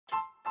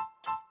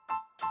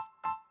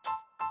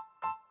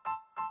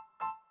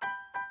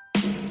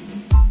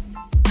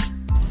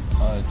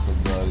So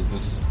guys,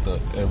 this is the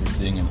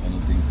Everything and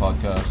Anything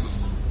podcast.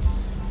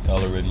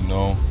 Y'all already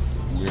know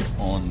we're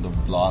on the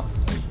block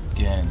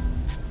again.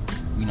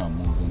 We not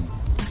moving.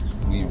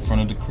 We in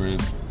front of the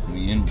crib.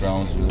 We in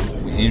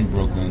Brownsville. We in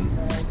Brooklyn.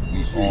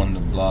 We on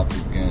the block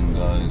again,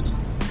 guys.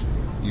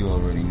 You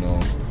already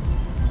know.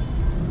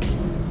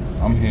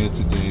 I'm here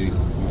today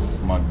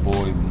with my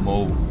boy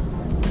Mo.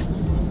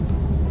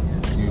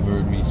 You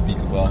heard me speak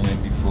about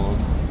him before.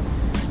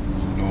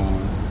 You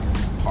know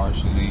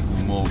partially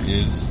who Mo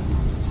is.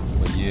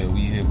 But yeah, we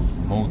here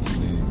with Mo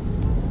today.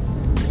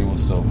 Say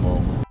what's up,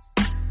 Mo.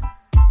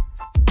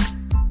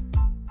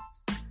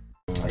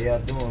 How y'all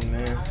doing,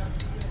 man?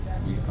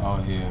 We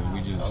out here,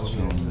 we just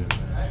chilling.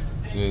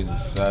 Today's a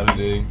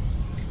Saturday.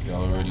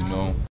 Y'all already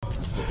know.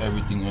 It's the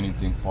Everything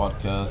Anything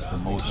podcast, the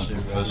most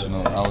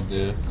unprofessional out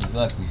there.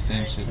 Exactly,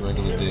 same shit,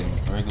 regular day.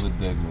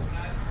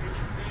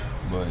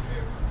 But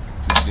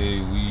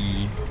today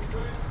we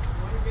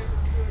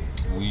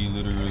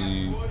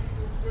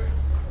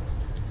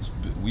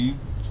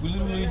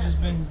literally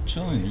just been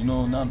chilling, you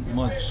know, not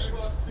much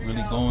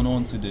really going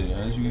on today.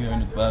 As you hear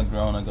in the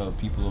background, I got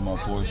people on my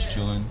porch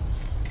chilling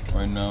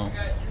right now.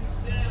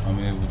 I'm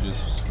here with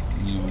just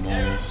me and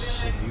Mo.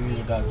 Shit, you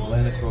even got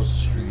Glenn across the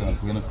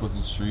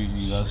street.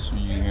 That's who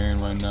you're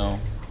hearing right now.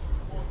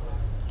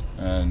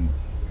 And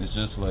it's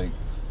just like,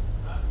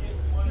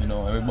 you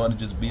know, everybody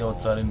just be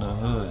outside in the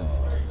hood.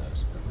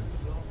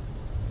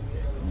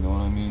 You know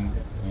what I mean?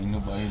 Ain't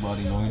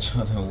everybody know each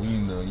other. We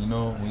in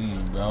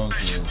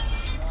Brownsville.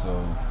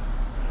 So,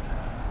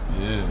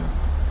 yeah.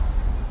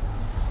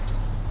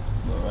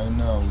 But right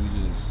now,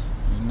 we just,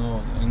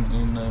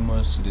 ain't that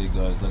much today,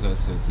 guys. Like I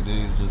said,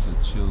 today is just a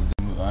chill day.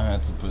 I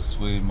had to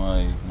persuade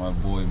my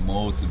boy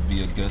Mo to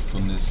be a guest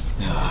on this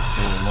thing for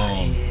so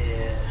long.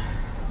 Yeah.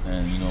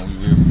 And,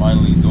 we're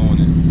finally doing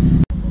it.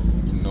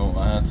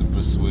 I had to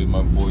persuade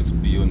my boy to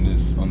be on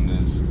this, on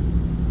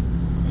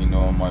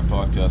my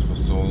podcast for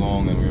so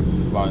long, and we're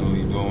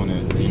finally doing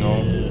it,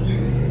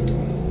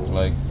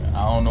 Like,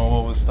 I don't know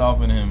what was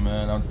stopping him,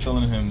 man. I'm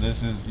telling him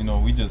this is,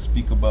 we just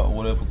speak about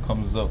whatever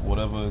comes up,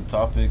 whatever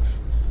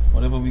topics,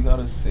 whatever we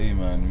gotta say,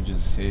 man. We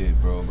just say it,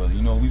 bro. But,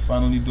 we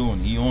finally doing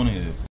it. He on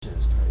here. Shit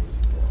is crazy,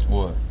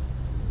 bro. What?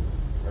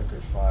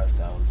 Record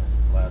 5,000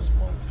 last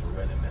month for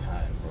rent in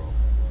Manhattan, bro.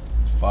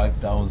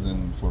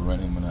 5,000 for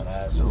rent in Manhattan.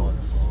 Last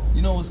month, bro.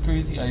 You know what's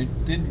crazy? I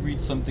did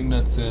read something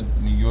that said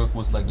New York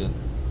was like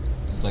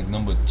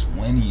number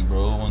 20,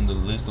 bro, on the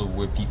list of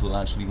where people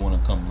actually want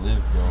to come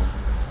live, bro.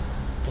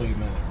 What do you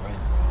mean rent,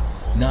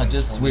 bro? Nah,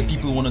 just where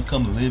people want to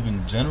come live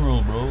in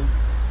general, bro.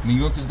 New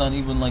York is not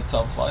even like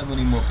top 5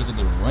 anymore because of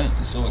the rent.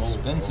 It's so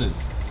expensive.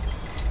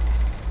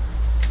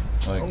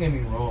 Like, don't get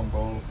me wrong,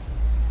 bro.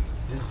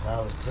 This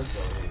valid cribs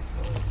out here,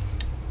 bro.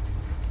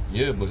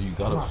 Yeah, but you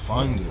gotta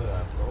find it.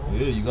 That,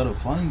 yeah, you gotta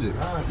find it.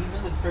 Nah,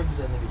 even the cribs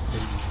that niggas pay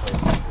these prices,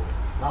 bro.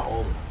 Not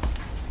all of them,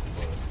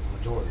 but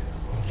majority of them,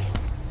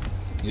 bro.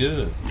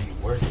 Yeah. Be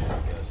worth it, I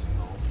guess,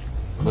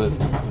 But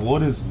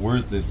what is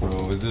worth it,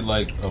 bro? Is it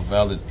like a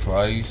valid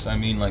price? I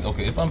mean, like,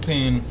 okay, if I'm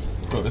paying,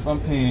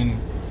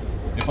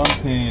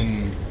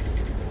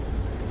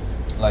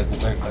 like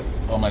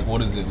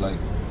what is it, like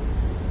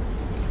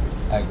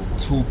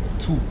two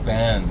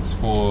bands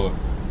for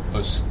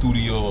a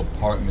studio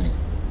apartment,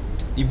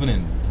 even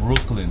in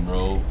Brooklyn,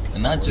 bro,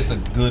 and not just a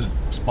good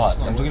spot.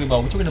 We're talking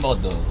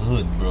about the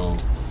hood, bro.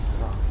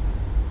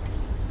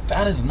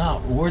 That is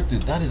not worth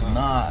it. That is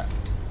not.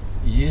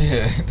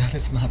 Yeah, that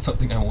is not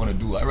something I want to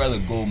do. I'd rather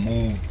go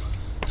move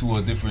to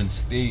a different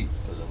state.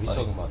 Because if we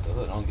talking about the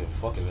hood, I don't give a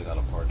fuck if they got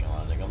a parking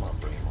lot. Nigga, I'm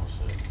not bringing my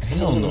shit.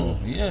 Hell no.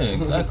 Yeah,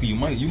 exactly. You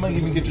might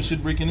even get your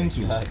shit breaking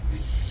into. Exactly.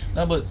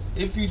 Nah, but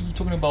if you're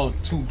talking about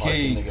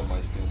 2K, nigga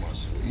might steal my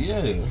shit.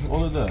 Yeah,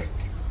 all of that.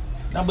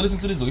 Nah, but listen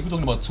to this though. If you're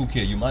talking about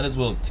 2K, you might as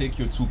well take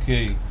your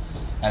 2K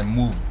and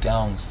move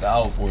down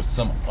south or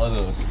some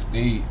other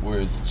state where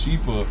it's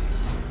cheaper.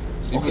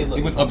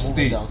 Even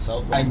upstate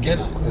south, and get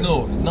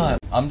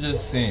I'm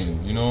just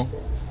saying,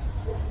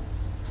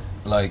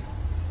 like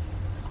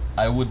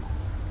I would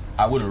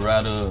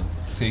rather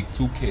take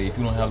 2K if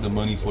you don't have the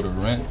money for the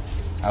rent.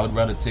 I would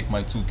rather take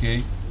my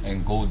 2K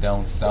and go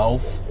down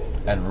south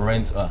and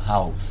rent a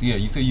house. Yeah,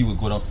 you say you would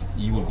go down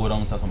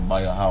south and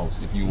buy a house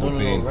if you were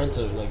paying. Rent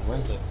a.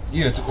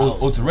 Yeah,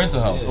 to rent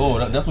a house.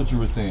 Yeah, that's what you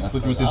were saying. I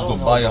thought you were saying to go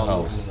buy a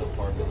house.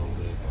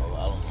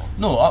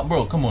 No,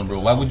 bro, come on, bro.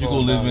 Why would you go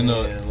live in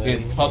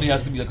it probably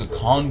has to be like a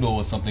condo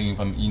or something if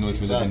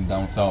you're living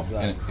down south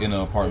in an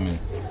apartment.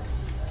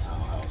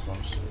 Townhouse,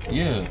 some shit.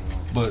 Yeah,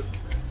 but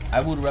I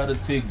would rather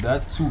take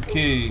that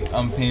 2K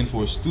I'm paying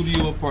for a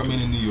studio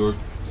apartment in New York.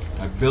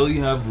 I barely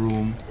have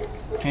room,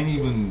 can't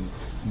even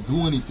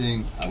do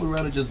anything. I would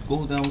rather just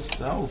go down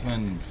south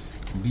and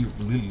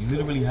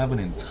literally have an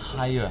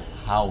entire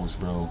house,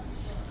 bro,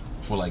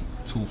 for like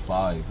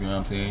 2.5. You know what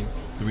I'm saying?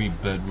 3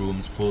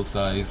 bedrooms, full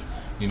size.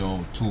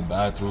 2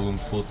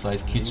 bathrooms,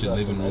 full-size kitchen,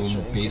 living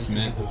room,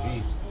 basement.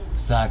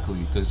 Exactly,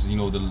 because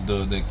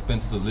the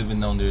expenses of living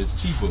down there is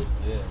cheaper.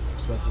 Yeah,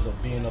 expenses of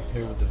being up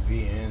here with the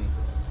V and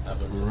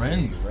Happened to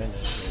Rent. me, rent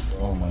and shit, bro.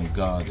 Oh my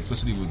god,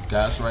 especially with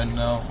gas right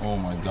now. Oh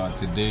my god,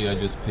 today I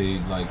just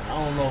paid like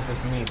I don't know if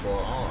it's me, bro.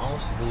 I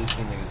don't really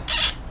see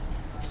niggas.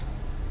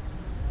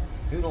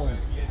 You don't,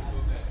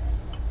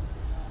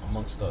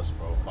 amongst us,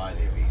 bro, buy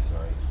their V's,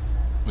 right?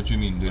 what you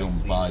mean they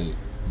don't buy it?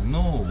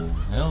 No,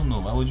 hell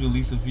no. Why would you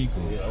lease a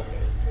vehicle? Yeah, okay.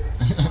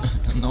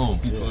 No,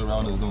 people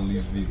around us don't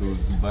lease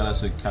vehicles. You buy that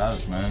shit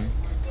cash, man.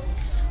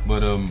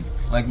 But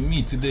like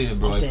me today,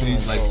 bro, I'm I saying,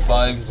 paid like, like bro,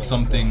 five niggas like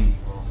something. Gussie,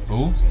 bro,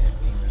 niggas Who?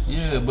 some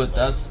Yeah, shit, but like-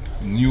 that's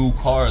new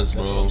cars,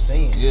 bro. That's what I'm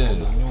saying. Yeah,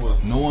 The newer-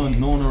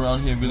 no one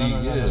around here really.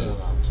 No, Yeah,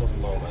 I'm talking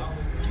about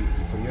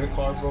like for your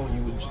car, bro.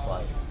 You would just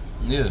buy it.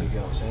 yeah, You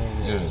get what I'm saying?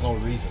 Yeah. There's no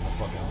reason to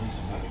fucking lease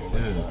a vehicle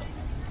like yeah. that.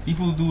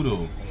 People do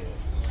though. Yeah.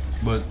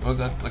 But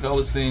like I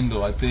was saying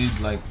though, I paid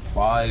like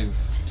five,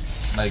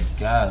 like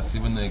gas,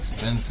 even the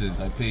expenses.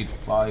 I paid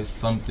five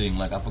something.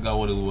 Like I forgot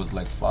what it was,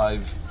 like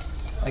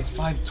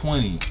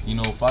 $5.20. You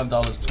know,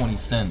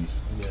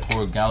 $5.20 Yeah.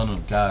 for a gallon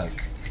of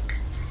gas.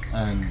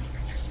 And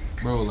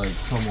bro, like,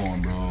 come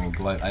on, bro.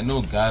 Like I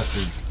know gas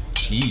is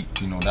cheap.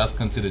 You know, that's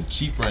considered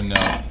cheap right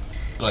now,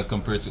 like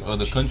compared to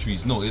other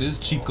countries. No, it is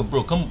cheap,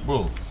 bro. Come,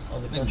 bro.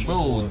 Other Like, countries,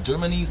 bro, what?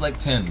 Germany's like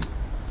 10.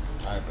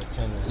 Alright, but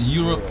 10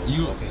 Europe,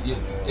 euros. okay, €10 yeah,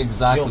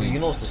 exactly. Yo, but you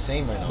know it's the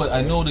same right now. But I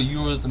right? know the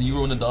euro and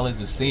the dollar is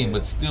the same, Yeah.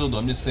 but still though,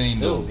 I'm just saying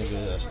Still, though.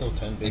 nigga, that's still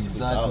 10 basically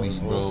Exactly,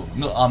 dollars, bro.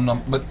 No, I'm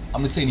not. But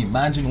I'm just saying.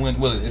 Imagine when.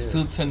 Well, it's Yeah.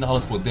 still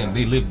 $10 for them.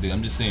 They live there.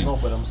 I'm just saying. No,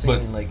 but I'm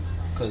saying like,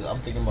 cause I'm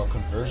thinking about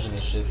conversion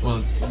and shit. But Well,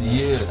 it's the same.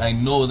 yeah, I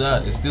know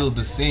that it's still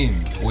the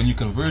same when you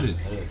convert it.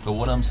 Yeah. But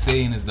what I'm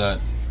saying is that,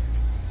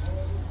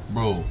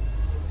 bro,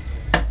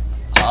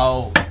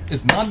 how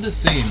it's not the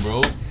same,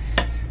 bro.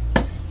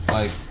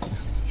 Like,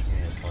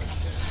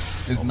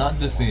 it's not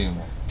the same.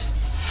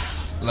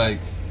 Like,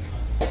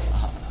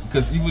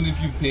 because even if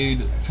you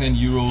paid 10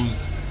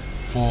 euros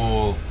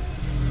for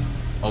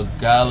a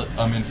gallon,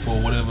 I mean,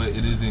 for whatever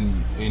it is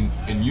in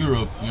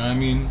Europe, you know what I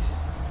mean?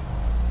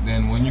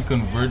 Then when you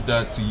convert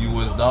that to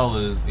US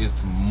dollars,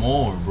 it's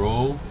more,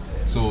 bro.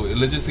 So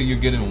let's just say you're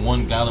getting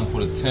 1 gallon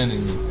for the 10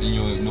 in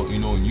your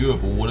in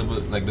Europe or whatever,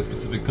 like the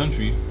specific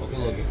country. Okay,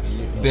 look.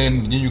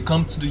 Then you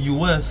come to the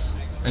US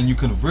and you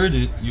convert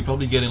it, you're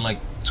probably getting like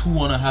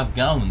 2.5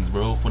 gallons,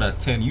 bro, for that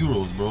 10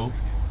 euros, bro.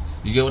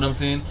 You get what I'm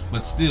saying?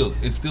 But still,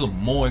 it's still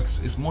more.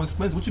 It's more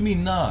expensive. What you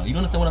mean, nah? You don't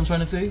understand what I'm trying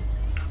to say?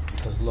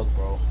 Because look,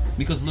 bro.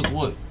 Because look,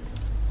 what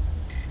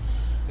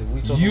If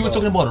we you were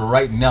talking about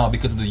right now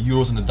because of the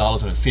euros and the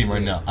dollars are the same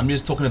right Yeah. now. I'm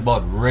just talking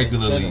about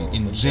regularly,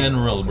 in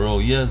general, bro.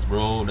 Yes,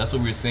 bro. That's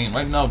what we're saying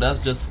right now. That's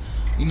just,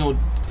 you know,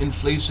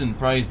 inflation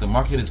price. The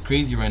market is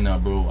crazy right now,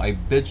 bro. I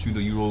bet you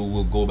the euro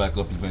will go back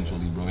up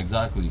eventually, bro.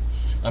 Exactly.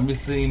 I'm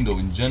just saying though,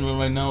 in general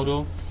right now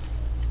though,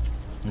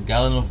 a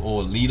gallon of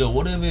or a liter,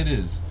 whatever it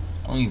is.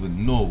 I don't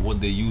even know what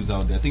they use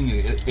out there. I think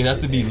it has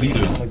to be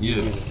liters.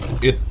 Yeah,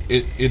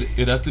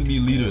 it has to be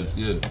liters.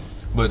 Yeah,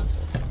 but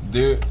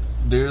they're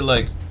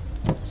like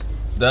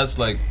that's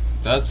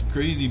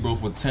crazy, bro.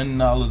 For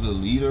 $10 a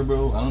liter,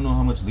 bro. I don't know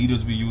how much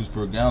liters we use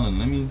per gallon.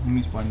 Let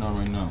me find out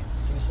right now. I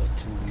think it's like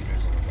 2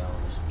 liters in a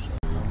gallon or some shit.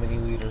 How many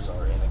liters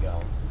are in a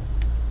gallon?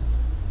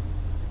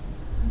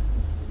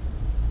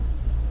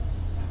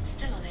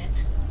 Still on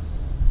it.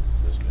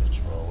 This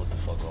bitch, bro. What the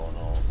fuck going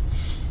on?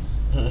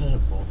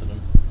 Both of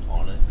them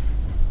on it.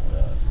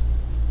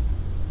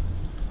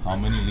 How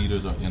many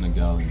liters are in a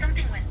gallon?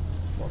 Something went.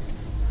 Fuck.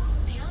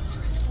 The answer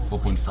is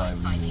 4.5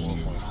 4.55 liters.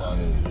 liters. 5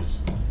 Yeah. liters.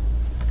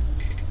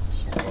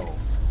 So, bro,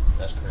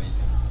 that's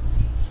crazy.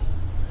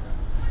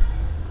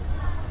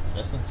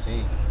 That's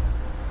insane.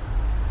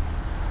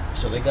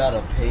 So they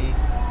gotta pay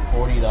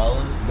 $40.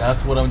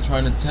 That's what I'm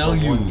trying to tell For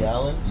you. 1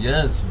 gallon?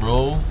 Yes,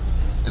 bro.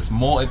 It's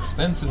more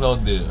expensive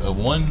out there.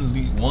 One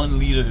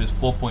liter is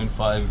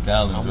 4.5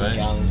 gallons, How many right?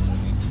 gallons do we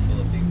need to fill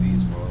up their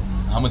V's, bro?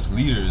 How much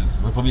liters?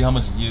 Well, probably how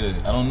much? Yeah,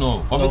 I don't know.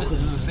 Probably No,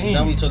 'cause it's the same.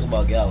 Now we talk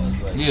about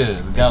gallons. Like, Yeah,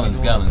 gallons,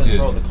 Because, yeah.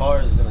 bro, the car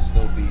is gonna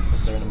still be a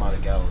certain amount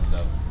of gallons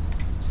out.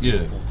 Yeah,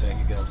 Full tank,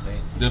 you get what I'm saying?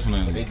 But they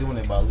definitely. doing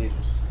it by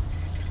liters.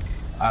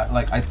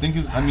 I think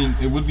it's. I mean,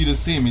 it would be the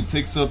same. It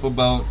takes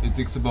about.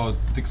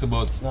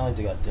 It's not like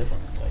they got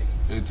different. Like,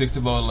 It takes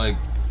about like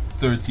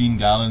 13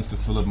 gallons to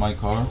fill up my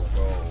car.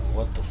 bro,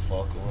 what the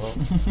fuck, bro?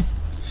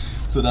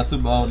 So that's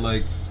about like,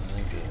 This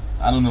nigga.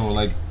 I don't know,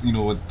 like, you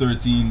know what,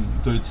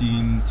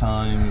 13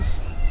 times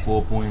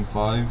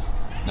 4.5,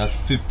 that's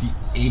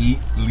 58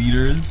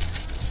 liters.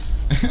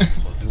 So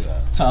do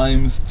that.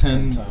 Times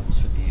 10 10, times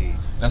 58.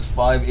 that's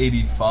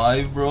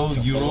 585, bro,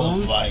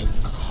 euros. My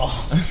car.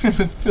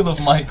 To fill up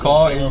my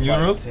car in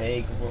Europe.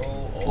 Take,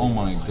 bro. Oh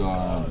my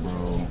god,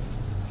 bro.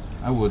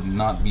 I would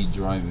not be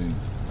driving.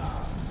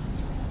 Nah.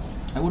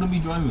 I wouldn't be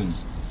driving.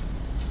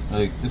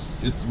 Like,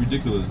 it's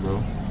ridiculous,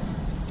 bro.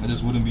 I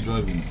just wouldn't be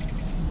driving.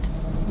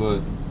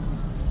 But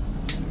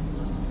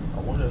I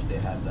wonder if they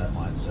have that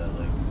mindset,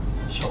 like,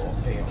 yo,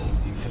 I'm paying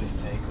OD for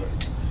this tank,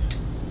 but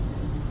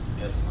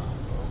guess not,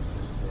 bro.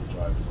 There's still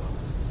drivers out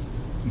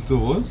there. it still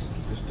was?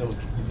 There's still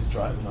niggas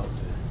driving out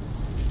there.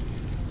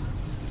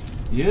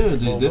 Yeah,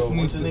 there's Bro, definitely.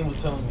 what's his name was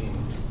telling me?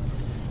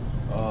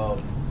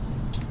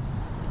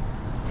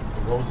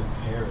 The roads in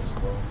Paris,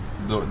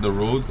 bro. The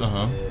roads, Yeah,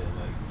 like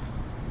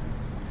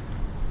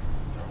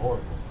they're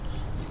horrible.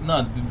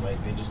 Nah,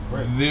 Like they just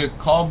break. they're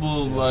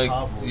cobble They're like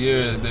cobbled,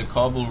 yeah, yeah. they're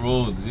cobble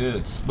roads, yeah.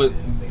 But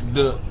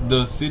Yeah,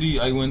 the city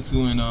I went to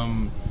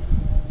in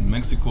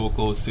Mexico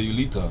called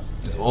Sayulita.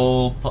 It's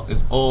all what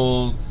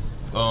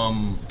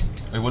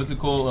is it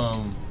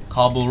called?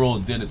 Cobble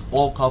roads. Yeah, it's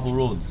all cobble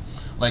roads.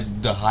 Like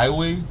the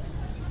highway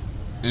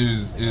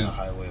is Like a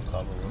highway of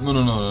cobble roads.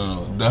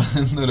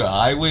 no. The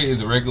highway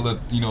is regular,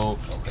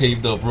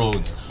 paved up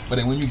roads. But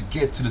then when you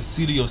get to the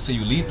city of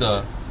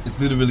Sayulita, it's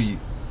literally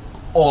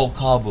all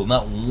cobble,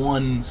 not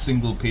one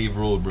single paved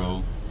road,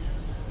 bro.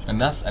 And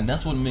that's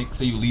what makes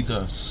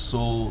Sayulita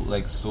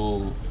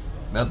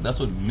that's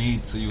what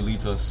made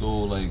Sayulita so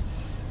like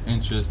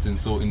interesting,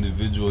 so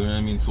individual, you know what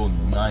I mean? So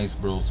nice,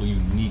 bro, so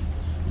unique.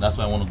 That's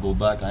why I want to go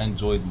back. I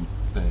enjoyed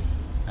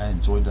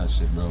that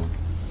shit, bro.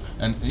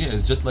 And yeah,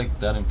 it's just like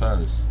that in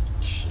Paris.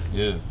 Shit.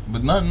 Yeah,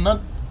 but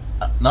not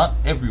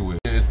everywhere.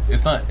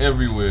 It's not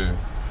everywhere,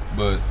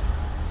 but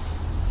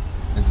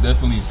it's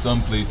definitely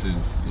some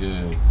places.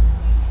 Yeah.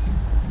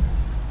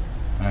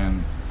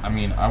 And I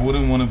mean, I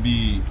wouldn't want to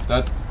be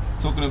that.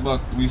 Talking about,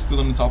 we still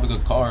on the topic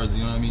of cars. You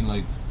know what I mean?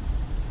 Like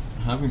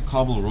having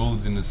cobble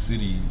roads in the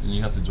city, and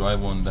you have to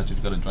drive on that you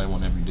gotta drive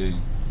on every day.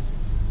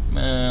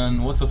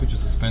 Man, what's up with your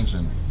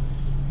suspension?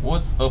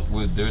 What's up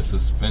with their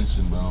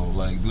suspension, bro?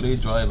 Like, do they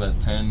drive at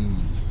 10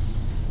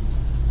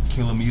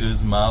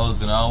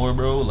 miles an hour,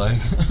 bro? Like,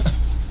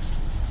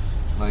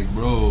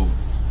 bro,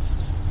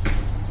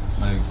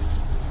 like,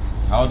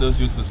 how does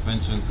your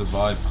suspension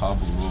survive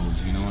cobble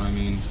roads? You know what I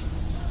mean?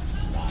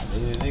 Nah,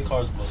 they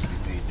cars supposed to be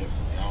paid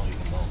differently. I don't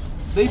even know.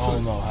 They I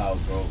don't know how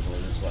it broke, but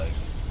it's like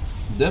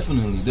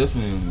Definitely,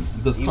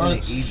 because even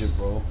cars. in Egypt,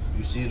 bro,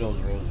 you see those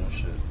roads and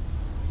shit.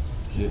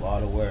 There's Yeah. a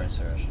lot of wear and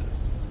tear and shit.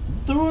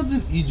 The roads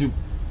in Egypt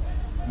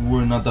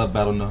were not that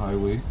bad on the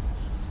highway.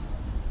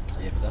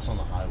 Yeah, but that's on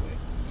the highway.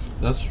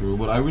 That's true,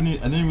 but I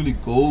didn't really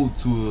go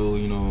to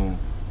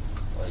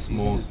Like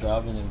small. even just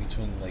driving in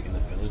between, like in the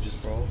villages,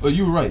 bro. Oh,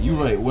 you're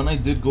right. When I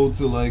did go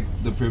to like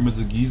the pyramids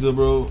of Giza,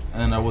 bro,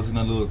 and I was in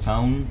that little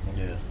town,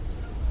 Yeah.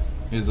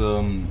 is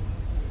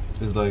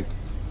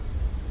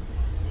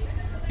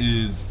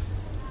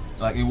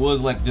it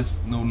was like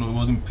just no, it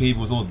wasn't paved.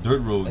 It was all dirt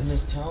And roads.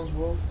 there's towns,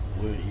 bro,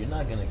 where you're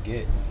not gonna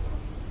get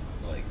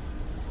like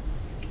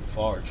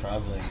far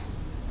traveling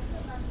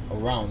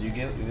around. You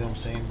get what I'm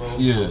saying, bro?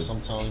 Yeah. So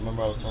some towns.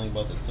 Remember I was telling you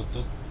about the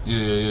tuk-tuk?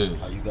 Yeah.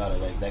 How you gotta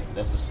like that?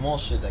 That's the small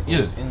shit that goes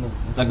Yeah. into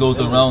That the goes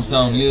village, around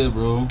town, yeah,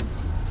 bro.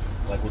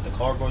 Like with the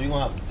car, bro, you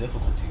gonna have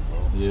difficulty, bro.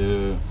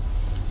 Yeah.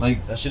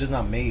 Like That shit is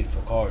not made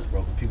for cars,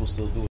 bro, but people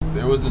still do it.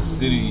 there was a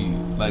city,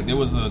 like there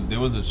was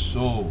a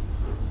show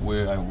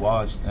where I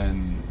watched,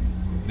 and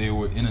they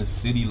were in a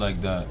city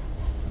like that.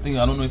 I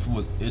don't know if it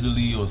was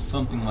Italy or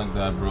something like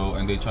that, bro.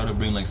 And they tried to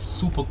bring like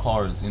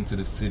supercars into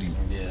the city,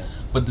 Yeah.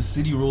 but the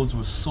city roads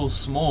were so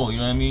small. You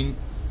know what I mean?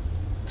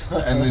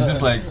 And it's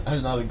just like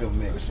that's not a good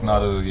mix. it's bro.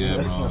 not a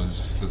bro.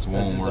 It's just That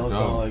won't just work don't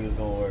sound out. like it's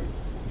gonna work.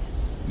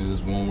 It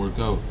just won't work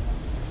out.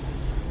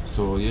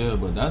 So yeah,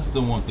 but that's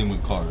the one thing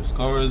with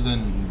cars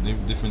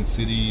and different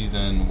cities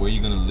and where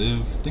you're gonna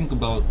live. Think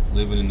about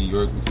living in New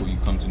York before you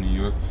come to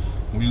New York.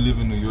 We live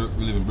in New York.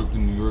 We live in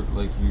Brooklyn, New York.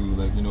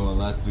 Our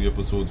last 3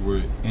 episodes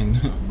were in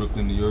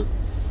Brooklyn, New York.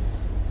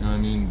 You know what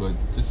I mean? But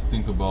just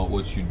think about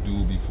what you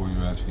do before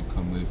you actually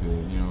come live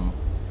here. You know,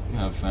 you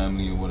have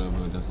family or whatever.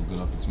 That's a good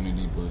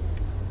opportunity. But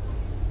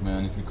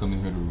man, if you come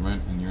in here to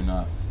rent and you're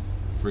not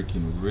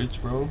freaking rich,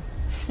 bro,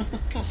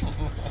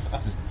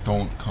 just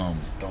don't come.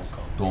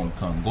 Don't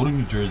come. Go to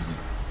New Jersey.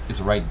 It's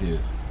right there.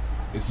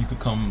 You could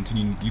come to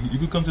you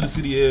could come to the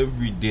city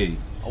every day.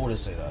 I wouldn't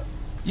say that.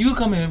 You could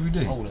come here every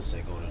day. I wouldn't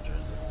say go to Jersey.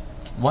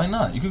 Why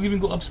not? You could even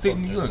go upstate Go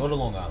to New Jersey. York. Go to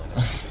Long Island.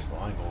 Bro,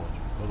 I ain't going.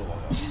 Go to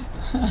Long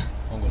Island.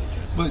 I'm going to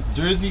Jersey. But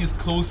Jersey is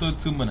closer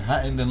to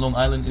Manhattan than Long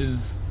Island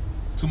is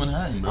to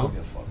Manhattan, I bro. don't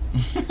give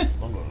a fuck.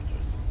 I'm going to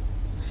Jersey.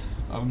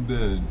 I'm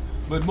dead.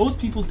 But most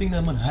people think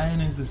that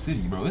Manhattan is the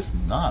city, bro. It's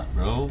not,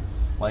 bro.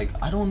 Like,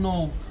 I don't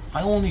know.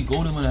 I only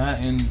go to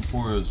Manhattan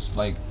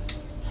like,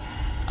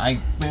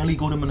 I barely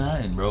go to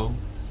Manhattan, bro.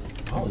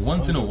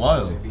 Once in a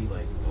while. Maybe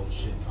like those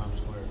shit Times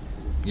Square.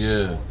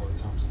 Yeah.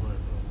 Times Square,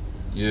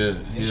 bro. Yeah.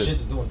 Ain't shit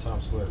to do in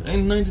Times Square. Bro.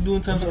 Ain't nothing to do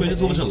in Times Square.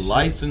 Just a bunch of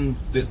lights and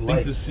Just things to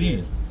lights,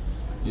 see.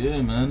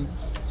 Yeah, man.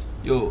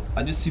 Yo,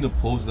 I just seen a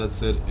post that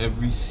said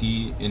every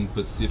sea in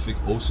Pacific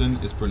Ocean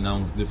is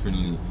pronounced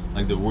differently.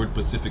 Like the word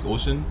Pacific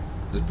Ocean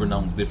is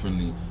pronounced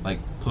differently. Like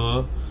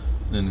P,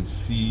 then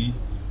C,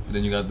 and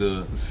then you got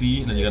the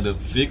C, and then you got the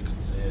Vic,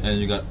 and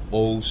you got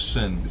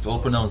Ocean. It's all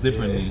pronounced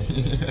differently.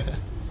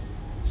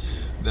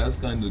 That's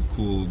kind of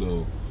cool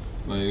though.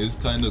 Like it's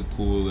kind of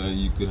cool that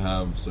you could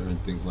have certain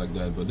things like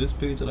that. But this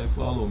page that I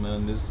follow,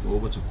 man, there's a whole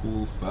bunch of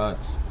cool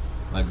facts.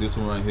 Like this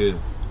one right here.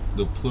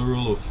 The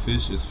plural of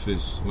fish is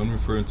fish when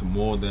referring to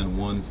more than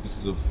one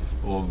species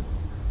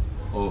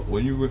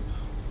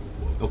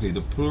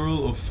the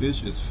plural of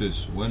fish is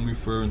fish. When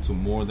referring to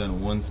more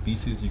than one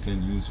species, you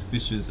can use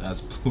fishes as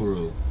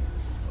plural.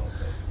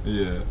 Okay.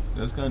 Yeah,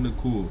 that's kind of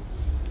cool.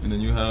 And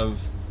then you have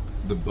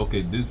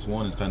this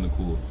one is kind of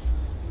cool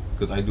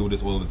because I do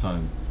this all the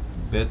time.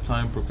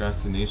 Bedtime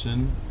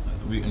procrastination.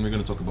 We're going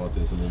to talk about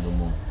this a little bit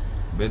more.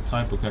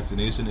 Bedtime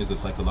procrastination is a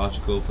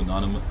psychological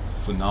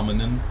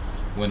phenomenon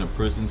when a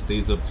person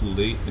stays up too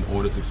late in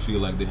order to feel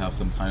like they have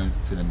some time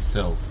to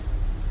themselves.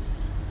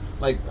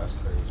 Like, That's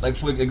crazy. like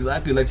for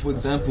example,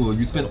 crazy.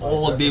 you spend That's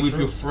all like- day that's with the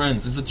your truth.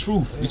 friends. It's the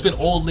truth. Yeah. You spend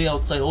all day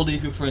outside, all day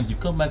with your friends. You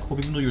come back home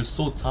even though you're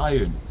so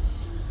tired.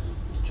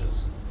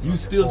 Just You on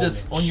still your phone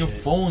just and on your shit.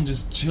 phone,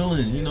 just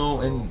chilling, you Yeah, know,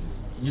 bro. and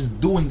just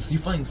doing. You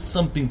find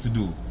something to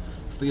do.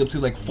 Stay up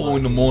till like 4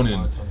 in the Monkeys morning.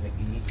 want something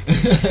to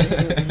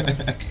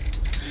eat.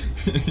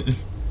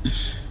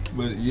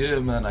 But yeah,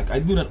 man, like I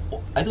do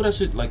that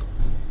shit like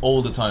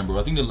all the time, bro.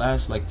 I think the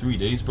last like 3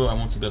 days, bro, I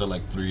went to bed at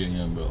like 3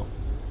 a.m., bro.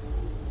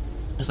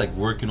 It's like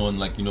working on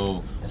like, you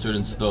know,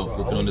 certain stuff, Bro, I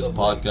working on wake this up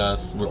late.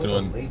 podcast, I working wake up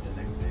on. late the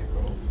next day,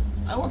 bro.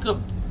 I wake up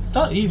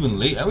not even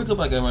late. I wake up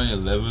like around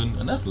 11,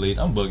 and that's late.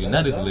 I'm bugging.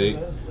 That is late.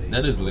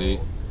 That is late.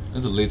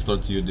 That's a late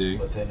start to your day.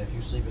 But then if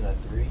you're sleeping at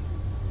 3,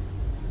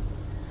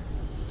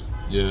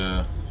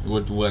 Yeah.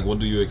 What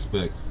do you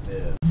expect?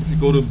 yeah. If you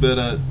go to bed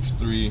at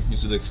 3, you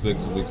should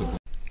expect to wake up.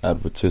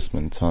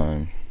 Advertisement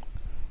time.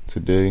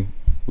 Today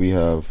we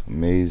have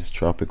Maize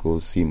Tropical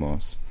Sea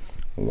Moss,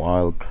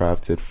 wild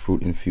crafted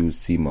fruit infused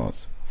sea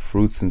moss,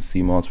 fruits and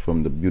sea moss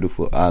from the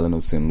beautiful island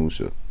of St.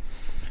 Lucia.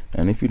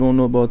 And if you don't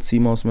know about sea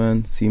moss,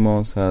 man, sea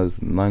moss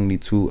has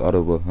 92 out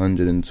of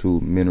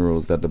 102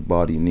 minerals that the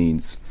body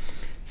needs.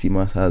 Sea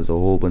moss has a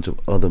whole bunch of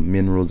other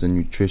minerals and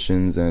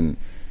nutritions and,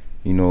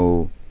 you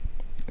know,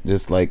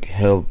 just like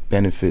health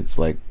benefits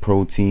like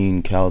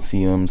protein,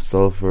 calcium,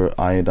 sulfur,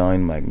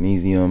 iodine,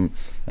 magnesium,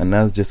 and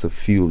that's just a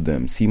few of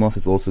them. Sea moss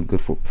is also good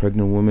for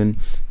pregnant women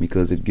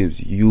because it gives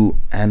you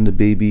and the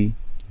baby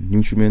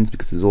nutriments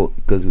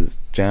because it's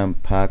jam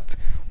packed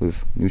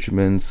with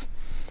nutriments.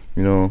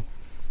 You know,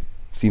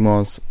 sea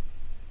moss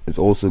is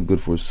also good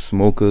for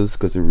smokers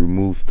because it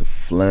removes the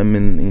phlegm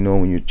in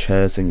your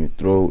chest and your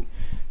throat.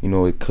 You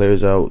know, it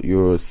clears out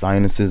your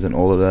sinuses and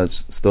all of that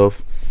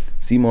stuff.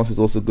 Sea moss is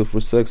also good for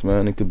sex,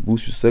 man. It could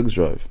boost your sex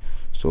drive.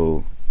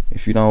 So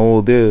if you're not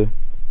all there,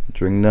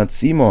 drink that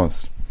sea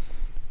moss.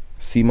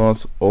 Sea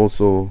moss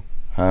also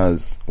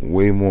has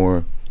way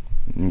more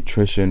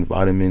nutrition,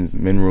 vitamins,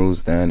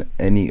 minerals than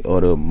any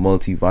other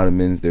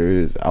multivitamins there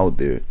is out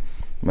there.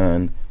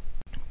 Man,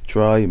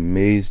 try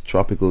Maize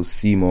Tropical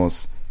Sea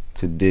Moss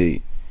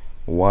today.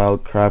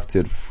 Wild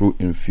crafted fruit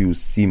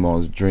infused sea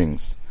moss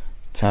drinks.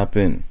 Tap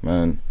in,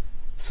 man.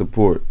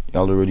 Support.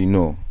 Y'all already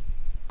know.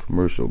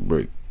 Commercial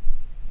break.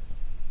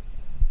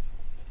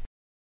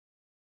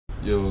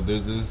 Yo,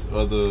 there's this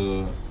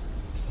other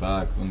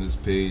fact on this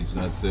page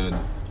that said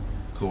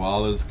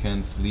koalas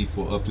can sleep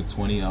for up to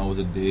 20 hours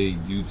a day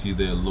due to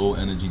their low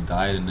energy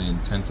diet and the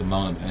intense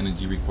amount of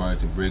energy required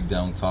to break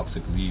down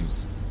toxic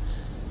leaves.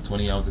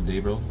 20 hours a day,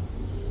 bro?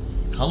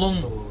 How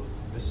long? So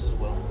this is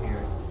what I'm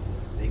hearing.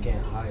 They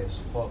getting high as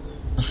fuck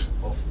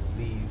off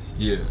leaves.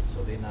 Yeah,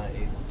 So they're not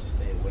able to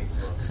stay awake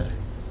for a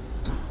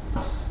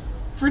day.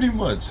 pretty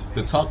much.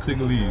 The toxic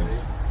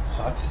leaves.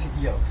 Toxic,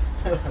 yo.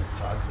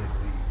 Toxic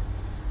leaves.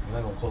 You're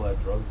not gonna call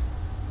that drugs?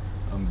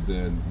 I'm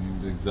dead.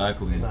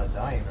 Exactly. They're not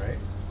dying, right?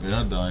 They're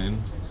not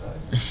dying.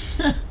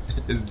 Exactly.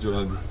 It's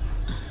drugs.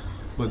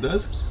 But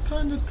that's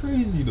kind of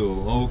crazy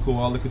though. Oh,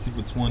 koala could sleep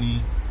for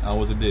 20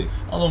 hours a day.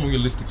 How long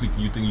realistically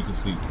do you think you can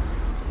sleep?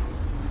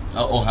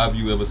 Or have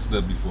you ever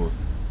slept before?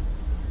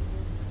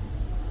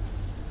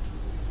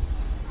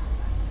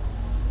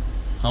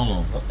 How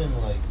long? Nothing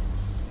like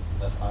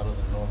that's out of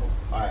the normal.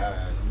 Alright,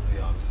 let me be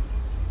honest.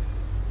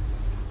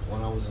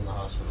 When I was in the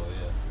hospital,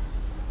 yeah.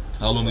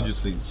 How long did you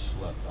sleep?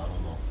 Slept, I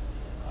don't know.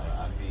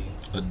 I'd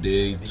be A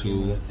day, at the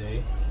beginning two. of the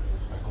day,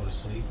 I'd go to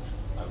sleep,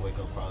 I'd wake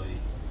up probably in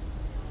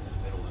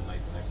the middle of the night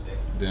the next day.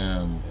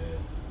 Damn, Yeah.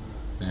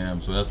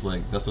 damn. So that's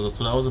so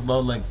that was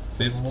about like More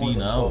 15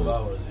 than 12 hours.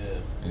 hours,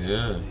 yeah.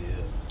 Yeah. Actually,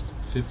 yeah.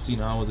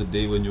 15 hours a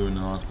day when you're in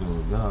the hospital.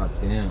 God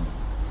damn.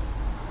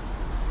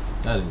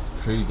 That is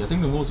crazy. I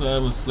think the most I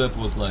ever slept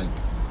was like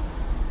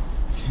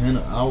 10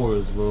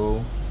 hours,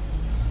 bro.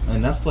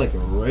 And that's like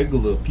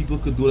regular. People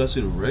could do that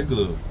shit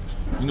regular.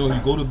 You know,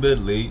 you go to bed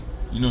late.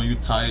 You know, you're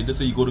tired. Let's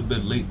say you go to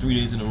bed late 3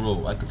 days in a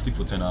row. I could sleep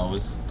for 10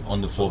 hours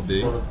on the fourth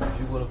day. If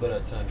you go to bed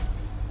at 10,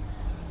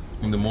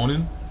 In the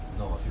morning,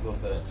 no, if you go to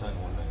bed at 10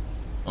 one night,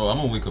 oh, I'm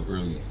gonna wake up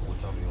early. what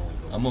time you gonna wake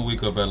up? I'm gonna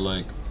wake up at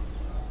like,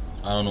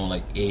 I don't know,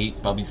 like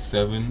 8, probably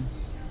 7.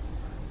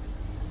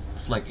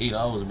 It's like 8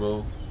 hours,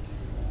 bro.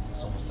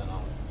 It's almost 10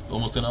 hours.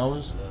 Almost 10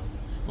 hours? Yeah.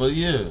 Well,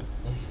 yeah.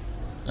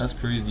 That's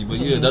crazy. But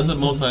yeah, that's the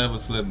most I ever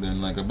slept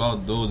then. Like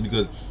about those,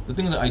 because the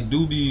thing is that I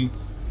do be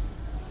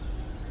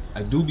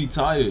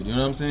tired, you know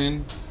what I'm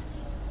saying?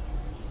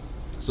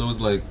 So it's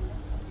like,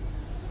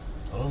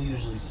 I don't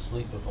usually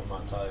sleep if I'm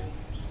not tired.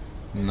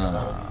 I nah,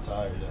 gotta be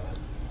tired.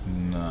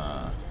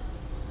 nah.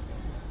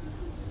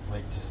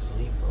 Like to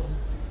sleep, bro.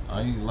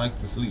 I like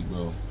to sleep,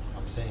 bro.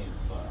 I'm saying,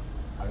 but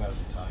I gotta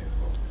be tired,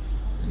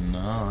 bro.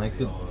 Nah,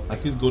 I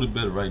could go to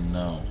bed right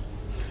now.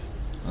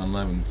 I'm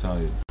not even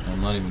tired. I'm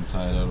not even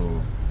tired at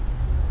all.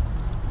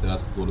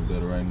 ass could go to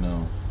bed right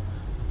now.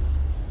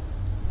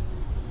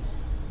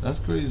 That's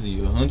crazy.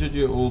 A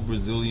 100-year-old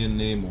Brazilian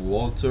named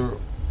Walter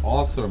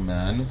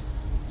Authorman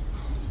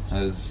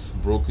has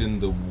broken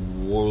the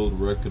world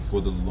record for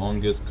the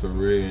longest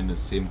career in the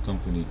same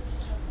company.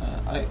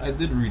 I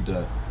did read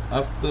that.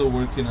 After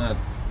working at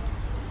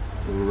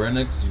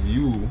Renex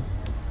View,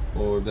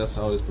 or that's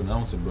how it's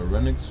pronounced, but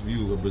Renex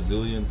View, a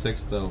Brazilian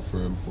textile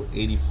firm, for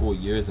 84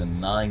 years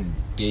and 9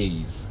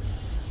 days.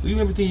 Do you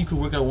ever think you could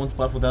work at one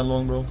spot for that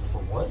long, bro? For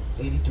what?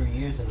 83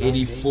 years and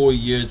 84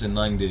 years and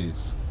 9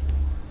 days.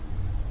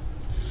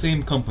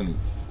 Same company.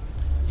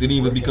 Didn't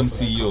even become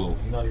CEO.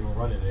 You're not even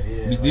running it.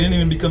 Yeah, You didn't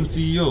even become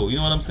CEO. You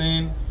know what I'm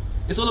saying?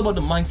 It's all about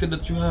the mindset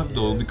that you have,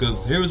 though.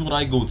 Because bro. here's what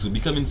I go to: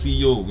 becoming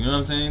CEO. You know what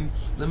I'm saying?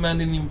 The man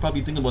didn't even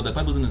probably think about that.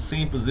 Probably was in the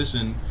same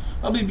position.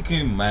 Probably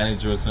became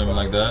manager or something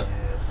like that.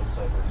 Yeah, some type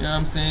of. You know what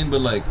I'm saying?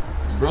 But like,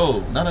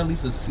 bro, not at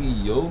least a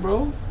CEO,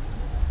 bro.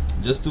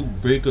 Just to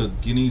break a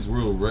Guinness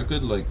World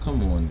Record, like,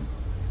 come on.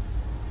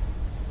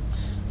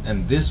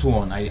 And this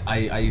one,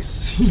 I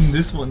seen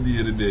this one the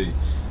other day.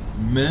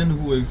 Men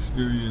who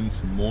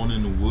experience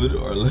morning wood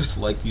are less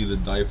likely to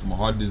die from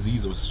heart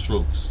disease or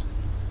strokes.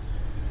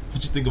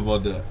 What you think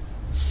about that?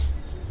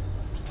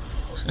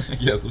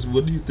 Yes,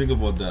 what do you think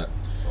about that?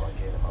 So I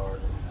get hard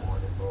in the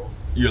morning, bro.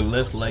 You're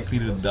less likely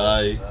to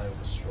die of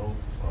a stroke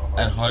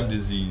and heart attack.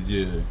 disease,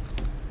 yeah.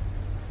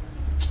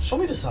 Show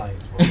me the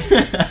science, bro.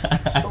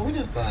 Show me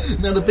the science.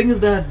 Now the thing is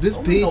that this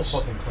Don't make no page,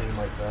 fucking claim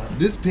like that.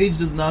 this page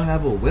does not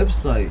have a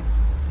website.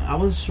 I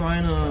was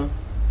trying to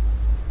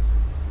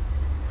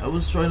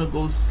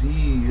go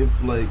see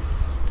if, like,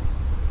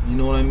 you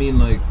know what I mean,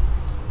 like,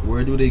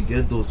 where do they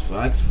get those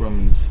facts from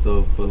and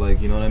stuff, but,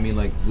 like, you know what I mean,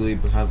 like, do they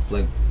have,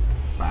 like,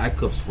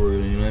 backups for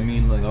it, you know what I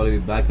mean, like, how do they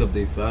back up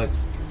their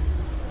facts?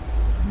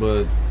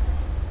 But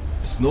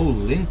there's no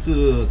link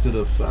to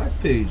the fact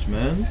page,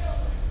 man.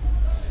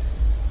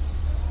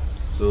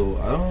 So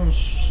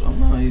I'm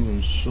not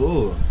even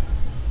sure,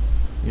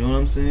 you know what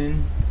I'm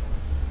saying?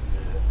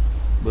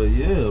 But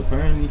yeah,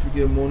 apparently if you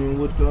get morning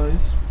wood,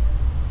 guys,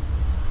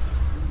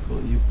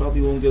 well, you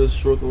probably won't get a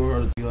stroke or a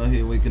heart attack out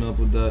here waking up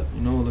with that.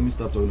 You know, let me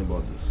stop talking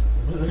about this.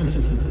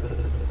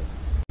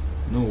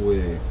 No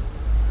way.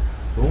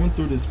 Going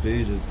through this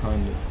page is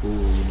kind of cool,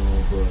 you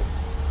know, but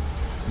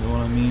you know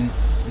what I mean?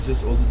 It's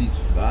just all of these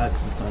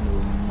facts is kind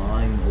of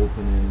mind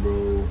opening,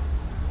 bro.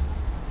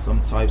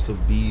 Some types of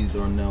bees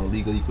are now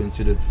legally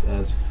considered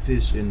as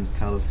fish in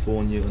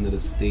California under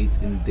the state's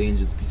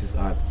Endangered Species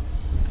Act.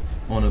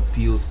 On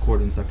appeals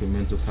court in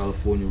Sacramento,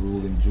 California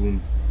ruled in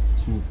June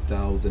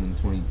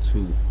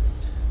 2022.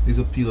 This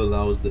appeal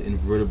allows the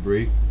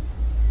invertebrate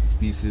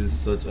species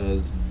such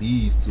as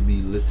bees to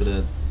be listed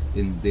as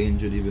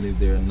endangered even if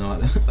they are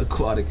not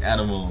aquatic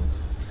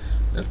animals.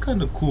 That's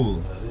kind of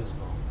cool. That is,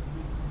 bro.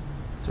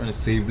 Trying to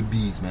save the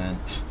bees, man.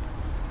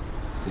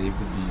 Save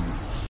the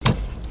bees.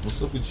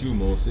 What's up with you,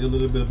 Mo? Say a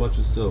little bit about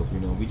yourself.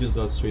 You know, we just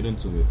got straight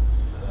into it.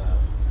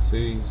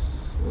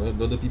 Let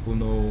other people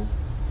know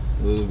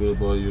a little bit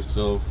about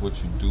yourself,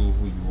 what you do,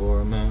 who you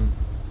are, man.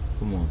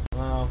 Come on.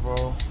 Nah,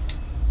 bro.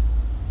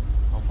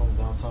 I'm from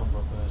downtown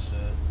Brooklyn and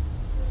shit.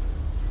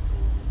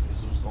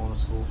 Used to was going to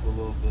school for a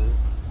little bit.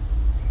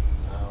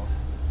 Now,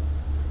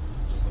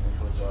 just looking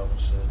for a job and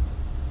shit.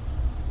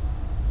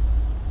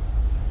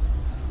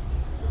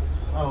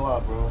 Not a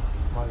lot, bro.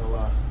 I'm not gonna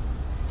lie.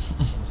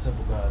 I'm a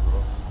simple guy,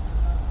 bro.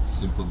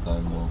 Simple guy, Mo.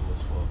 Simple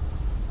as fuck.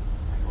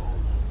 I ain't gonna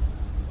hold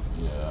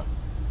you. Yeah.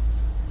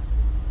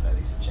 That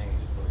needs to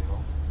change, bro, you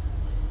know?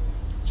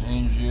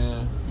 Change, yeah.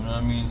 You know what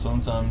I mean?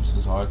 Sometimes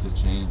it's hard to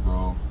change,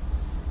 bro,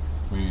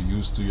 when you're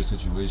used to your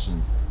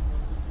situation.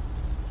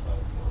 That's a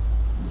fact, bro.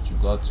 But you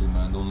got to,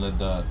 man. Don't let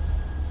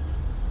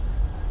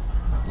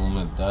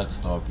that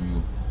stop you. You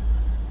know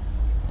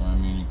what I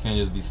mean? You can't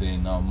just be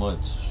saying not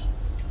much.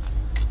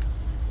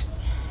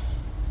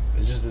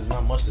 It's just there's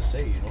not much to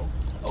say, you know?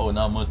 Oh,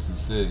 not much to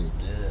say. Yeah.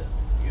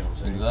 You know what I'm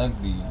saying?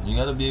 Exactly. You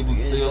gotta be able to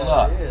Yeah, say a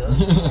lot. Yeah, that's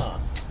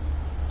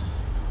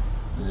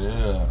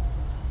Yeah.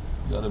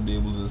 You gotta be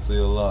able to say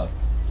a lot.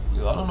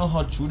 Yo, I don't know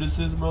how true this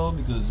is, bro,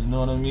 because you know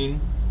what I mean?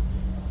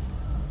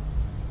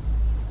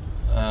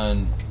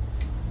 And,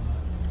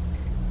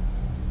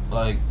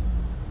 like,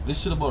 this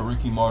shit about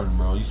Ricky Martin,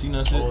 bro. You seen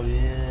that shit? Oh,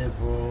 yeah,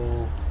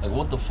 bro. Like,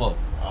 what the fuck?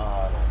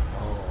 I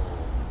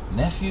don't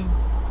know. Nephew?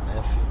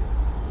 Nephew.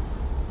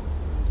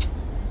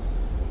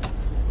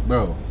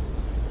 Bro.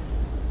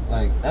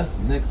 Like, that's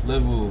next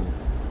level.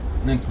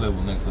 Next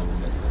level. Like,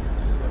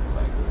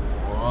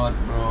 what,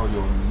 bro?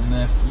 Your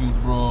nephew,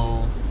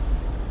 bro.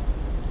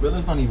 But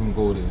let's not even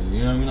go there.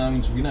 You know what I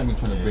mean? We're not even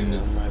trying to bring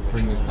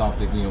this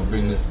topic, you know,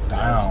 bring this down.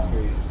 That's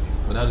crazy.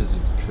 But that is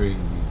just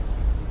crazy.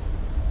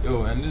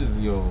 Yo, and this,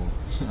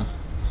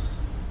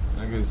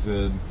 like I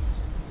said,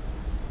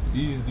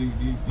 these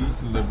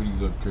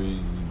celebrities are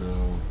crazy,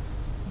 bro.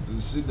 The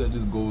shit that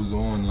just goes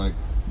on, like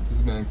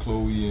this man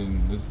Chloe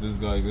and this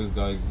guy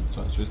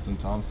Tristan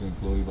Thompson,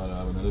 Chloe about to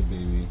have another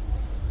baby.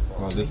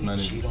 Bro, this man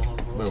is, cheat on her,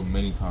 bro?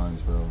 many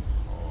times, bro.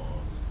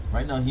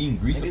 Right now he in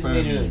Greece Niggas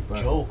apparently. made it a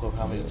bro. joke of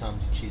how many Yeah.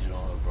 times he cheated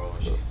on her, bro,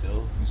 and Bro. she's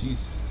still. She's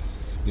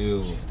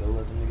still, She still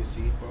let the nigga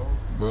see, bro.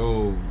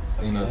 bro,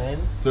 in a Again?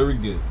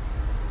 surrogate,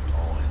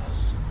 Oh, and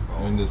us,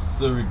 bro. in the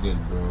surrogate,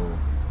 bro.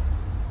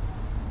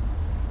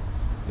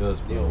 Yes,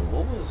 bro. Yo,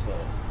 what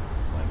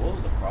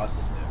was the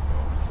process there, bro?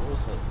 What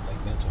was her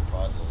like mental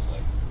process?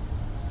 Like,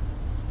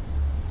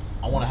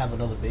 I want to have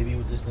another baby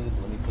with this nigga.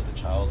 Let me put the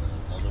child in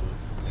another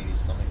lady's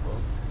stomach,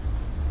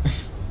 bro.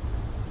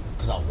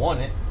 Cause I want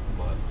it,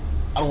 but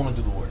I don't want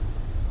to do the work.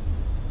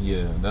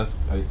 Yeah, that's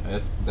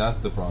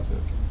the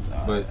process.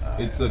 But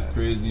it's a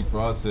crazy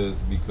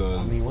process because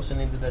I mean, what's her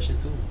name did that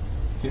shit too?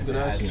 Kim And they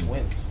had Kardashian.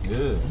 twins.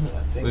 Yeah.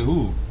 I think. Wait,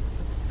 who?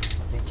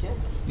 I think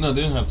Kim. No,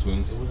 they didn't have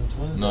twins. It wasn't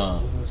twins. Nah.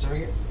 It wasn't a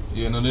surrogate.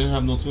 Yeah, no, they didn't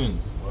have no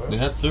twins. Word? They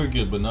had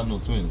surrogate, but not no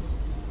twins.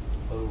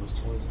 I thought it was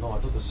twins. No, I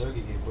thought the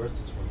surrogate gave birth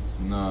to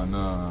twins.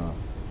 Nah.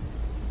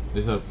 They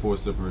just had 4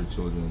 separate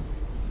children.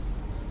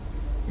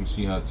 And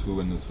she had 2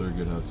 and the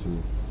surrogate had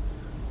 2.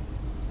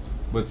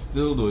 But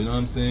still though, you know what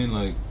I'm saying?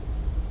 Like,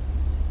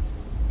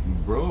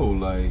 bro,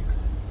 like,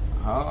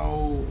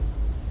 how...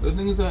 The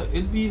thing is that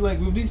it'd be like,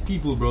 with these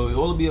people, bro, it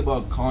all be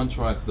about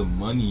contracts, the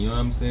money, you know what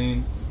I'm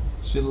saying?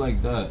 Shit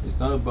like that. It's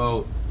not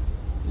about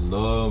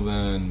love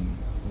and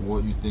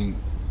what you think,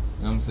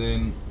 you know what I'm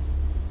saying?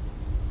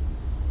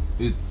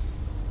 It's...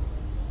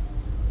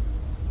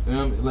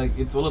 like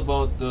it's all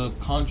about the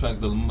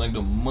contract, the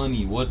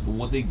money,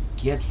 what they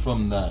get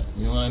from that.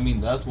 You know what I mean?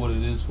 That's what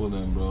it is for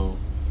them, bro.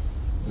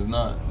 It's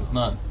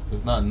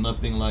not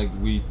nothing like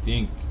we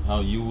think. How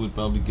you would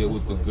probably get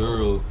with the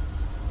girl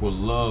for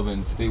love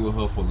and stay with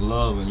her for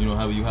love, and you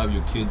know you have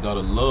your kids out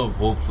of love.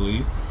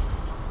 Hopefully,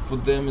 for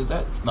them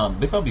it's not.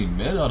 They probably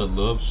met out of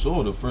love,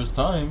 sure, the first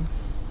time,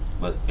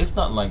 but it's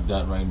not like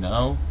that right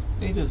now.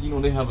 They just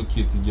they have a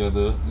kid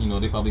together.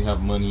 They probably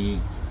have money.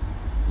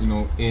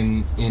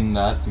 In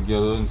that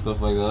together and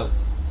stuff like that.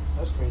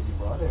 That's crazy,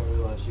 bro. I didn't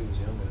realize she was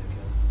younger than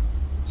Kim.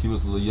 She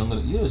was a little younger.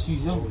 Yeah,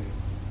 she's young. Chloe.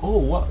 Oh,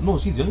 wow. No,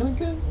 she's younger than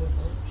Kim? Yeah, bro.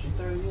 She's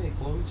 38.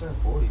 Chloe turned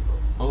 40, bro.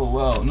 Oh,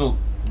 wow. No,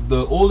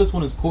 the oldest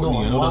one is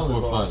Courtney. I know that's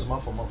bro. for a It's fact. my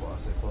fault. I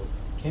said Chloe.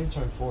 Kim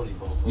turned 40,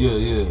 bro. Yeah,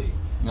 Chloe's yeah. 38.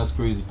 That's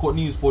crazy.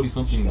 Courtney is 40 She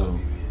something got though.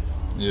 baby.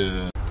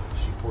 Yeah.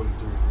 She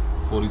 43.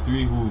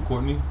 43. Who?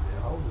 Courtney?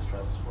 Yeah, how old is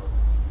Travis Barker?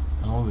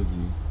 How old is he?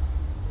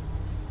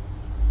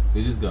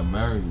 They just got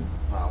married.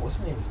 Nah, what's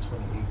his name is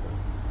 28 though.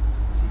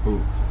 Who?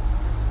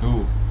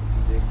 Who?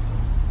 He Davidson.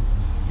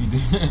 He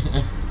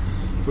did.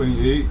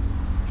 28.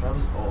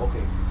 Travis. Oh,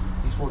 okay.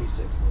 He's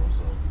 46, bro.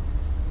 So.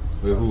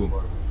 Wait, who?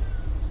 Barker.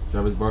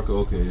 Travis Barker.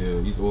 Okay,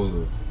 yeah, he's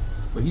older,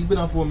 but he's been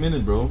out for a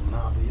minute, bro.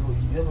 Nah, but yo,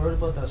 you ever heard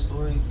about that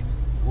story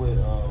with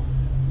I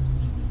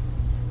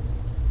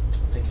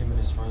think him and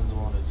his friends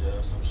were on a jet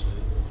or some shit,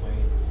 a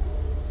plane,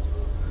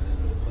 and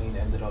then the plane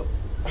ended up.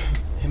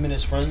 Him and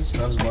his friends,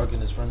 Travis Barker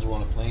and his friends were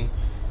on a plane,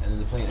 and then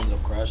the plane ended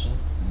up crashing.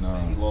 No.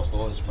 And he lost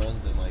all his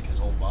friends, and like his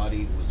whole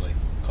body was like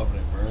covered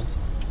in burns.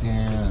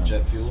 Damn. The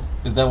jet fuel.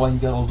 Is that why he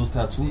got all those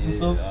tattoos and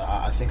stuff?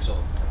 I think so.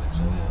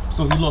 Yeah.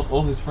 So he lost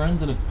all his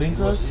friends in a plane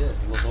crash? He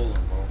lost all of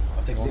them, bro.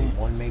 I think only Damn.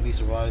 one maybe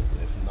survived,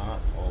 if not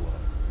all of them.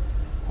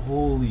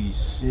 Holy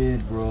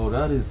shit, bro.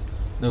 That is.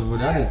 I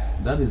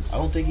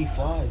don't think he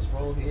flies,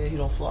 bro. Yeah, he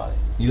don't fly.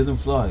 He doesn't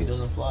fly. He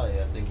doesn't fly.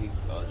 I think he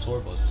tour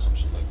bus or some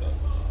shit like that.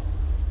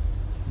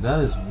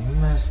 That is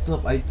messed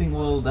up. I think,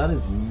 that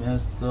is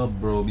messed up,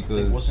 bro, I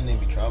because... think what's his name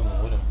be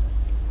traveling with him?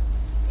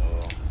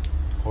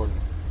 Courtney.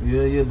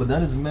 Yeah, but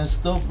that is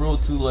messed up, bro,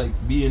 to, like,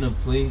 be in a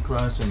plane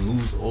crash and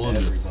lose all of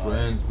your Everybody,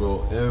 friends,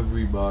 bro.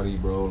 Everybody,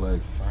 bro.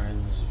 Like,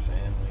 Friends,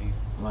 family.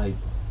 like,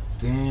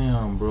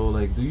 damn, bro.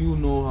 Like, do you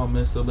know how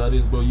messed up that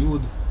is, bro?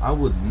 I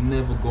would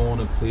never go on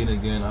a plane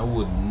again. I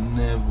would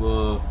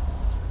never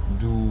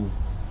do,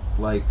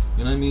 like,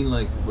 you know what I mean?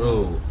 Like,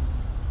 bro...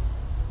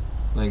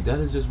 Like, that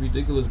is just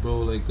ridiculous,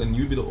 bro. Like, and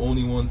you'd be the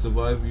only one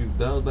survive.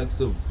 That was like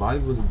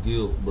survivor's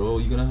guilt, bro.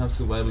 You're gonna have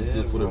survivor's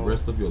guilt for the bro.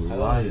 rest of your Hell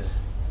life.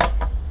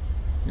 yeah.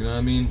 You know what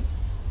I mean?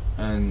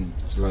 And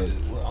That's like,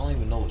 crazy. Well, I don't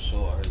even know what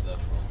show I heard that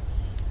from.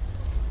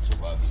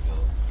 Survivor's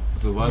Guild.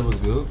 survivor's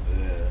guilt.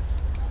 Yeah.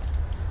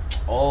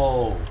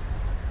 Oh.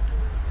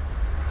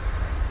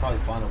 Probably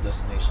Final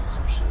Destination or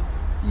some shit.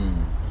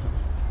 Mm.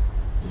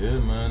 Yeah,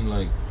 man.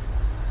 Like,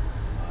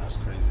 Nah, that's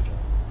crazy,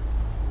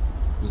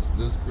 though. it's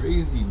just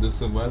crazy. The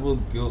survival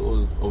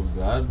guilt of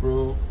that,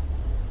 bro,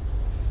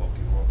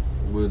 Fucking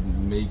wrong. would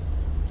make,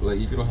 like,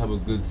 if you don't have a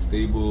good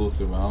stable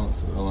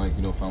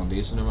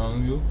foundation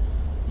around you,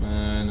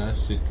 man, that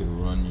shit could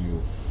run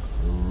you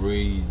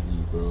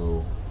crazy,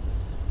 bro.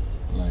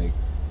 Like,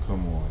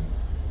 come on.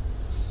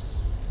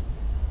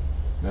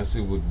 That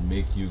shit would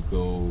make you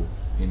go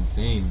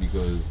insane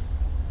because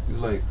it's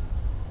like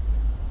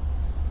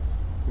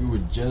we were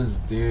just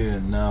there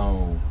and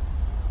now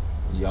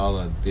y'all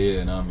are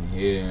there and I'm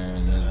here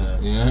and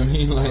you know what I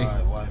mean? Like,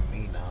 why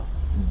me now?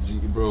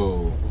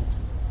 Bro,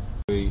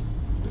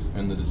 this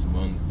end of this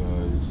month,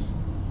 guys,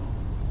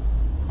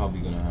 probably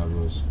gonna have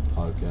a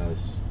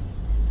podcast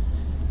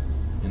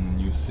in the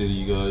new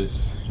city,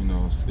 guys.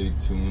 Stay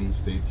tuned in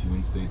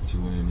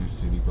the new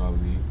city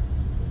probably.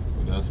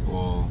 But that's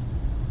all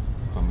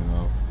coming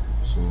up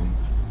soon.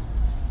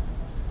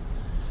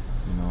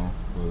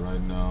 But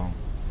right now,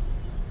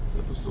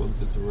 This episode is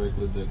just a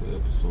regular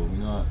episode. We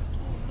not.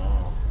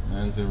 Oh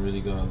Man's ain't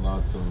really got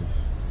lots of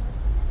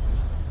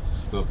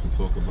stuff to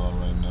talk about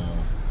right now.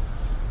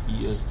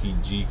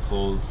 ESTG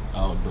calls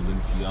out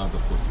Balenciaga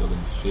for selling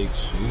fake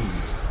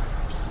shoes.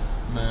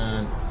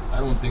 Man, I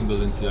don't think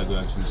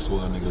Balenciaga actually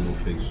sold that nigga no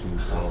fake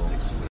shoes. no. I don't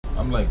think so.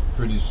 I'm like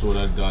pretty sure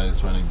that guy is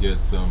trying to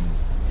get some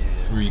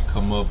free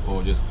come up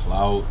or just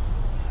clout.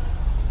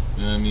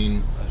 You know what I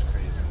mean? That's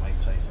crazy. Mike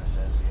Tyson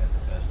says he had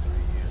the best 3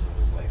 years of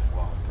his life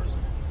while in prison.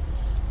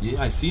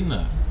 Yeah, I seen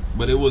that.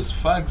 But it was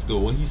facts though.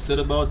 What he said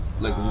about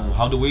like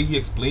how the way he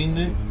explained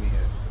it, Let me hear.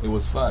 it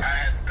was I facts.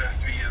 had the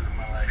best 3 years of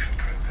my life in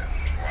prison.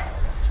 Wow.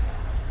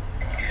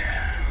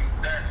 Yeah,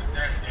 that's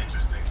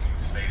interesting when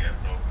you say that,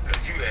 bro,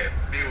 because you had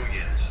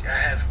millions. I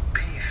have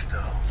peace,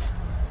 though.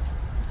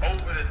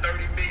 Over the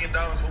 $30 million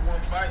for one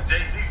fight.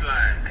 Jay-Z's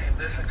line. Hey,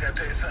 listen, can I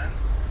tell you something?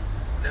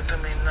 That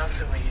don't mean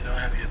nothing when you don't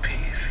have your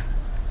peace.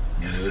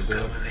 Your Yeah, it does.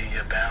 stability,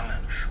 your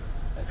balance.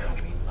 That don't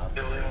mean nothing.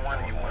 You don't even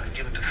want it. You want to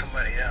give it to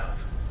somebody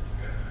else.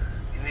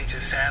 You need your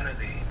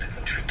sanity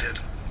to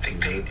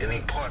dictate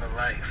any part of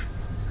life.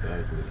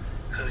 Exactly.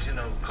 Because, you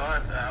know,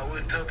 God, I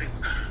always tell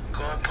people,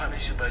 God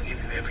punishes you by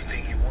giving you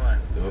everything you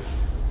want. Yup.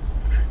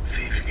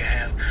 See if you can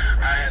handle.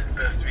 I had the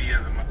best 3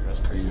 years of my life. That's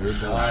crazy. You heard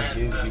that? God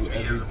gives you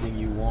everything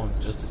you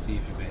want just to see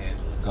if you can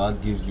handle it.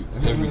 God gives you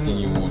everything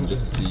you want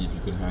just to see if you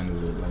can handle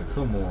it. Like,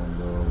 come on,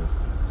 bro.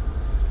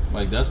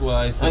 Like, that's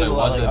why I said I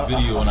watched that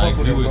video and I fuck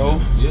agree it, with bro. him.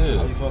 How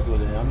Yeah. you fuck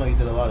with it? I know you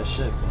did a lot of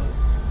shit,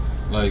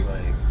 but Like, it's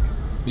like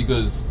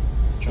because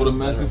for trying the to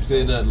man better to say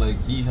himself. that like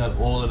he had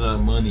all of that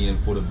money and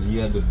he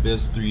had the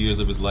best 3 years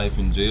of his life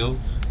in jail,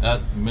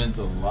 that meant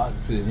a lot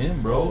to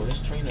him, bro, bro. his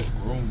trainers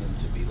groomed him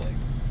to be like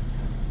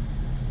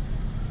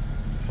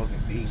a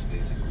fucking beast,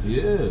 basically.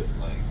 Yeah.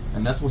 Like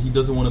And that's what he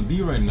doesn't want to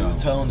be right he now. was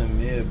telling him,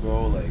 yeah,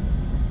 bro, like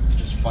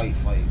just fight.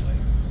 Like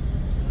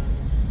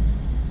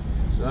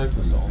Exactly.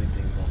 that's the only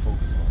thing you're gonna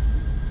focus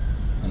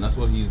on. And that's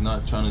what he's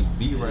not trying to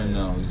be right Yeah.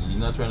 now. He's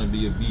not trying to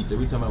be a beast.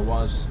 Every time I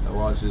watch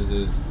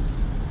his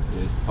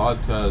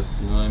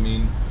podcast, you know what I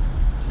mean?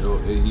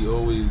 He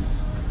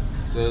always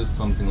says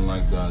something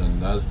like that,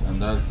 and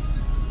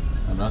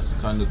that's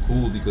kind of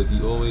cool because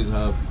he always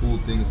have cool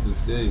things to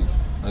say.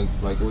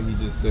 Like what he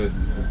just said.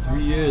 The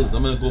 3 years,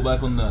 I'm gonna go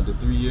back on that. The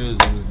 3 years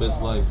of his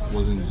best life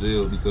was in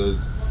jail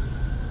because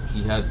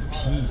he had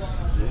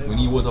peace. When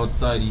he was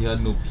outside, he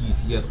had no peace.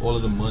 He had all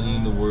of the money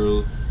in the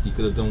world. He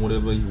could have done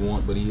whatever he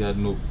want, but he had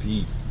no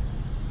peace.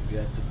 You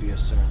have to be a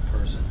certain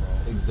person,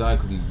 bro.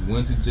 Exactly. He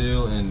went to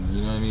jail, and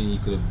you know what I mean. He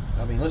could have.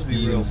 I mean, let's be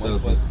Beat real.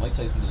 himself Mike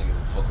Tyson didn't give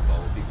a fuck about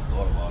what people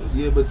thought about it.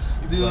 Yeah, but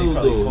probably still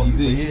though, fucked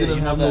he you, but yeah, didn't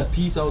you know have no that-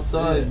 peace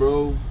outside, Yeah.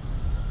 bro.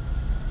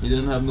 He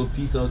didn't have no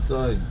peace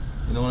outside.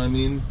 You know what I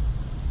mean?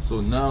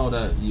 So now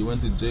that he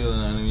went to jail,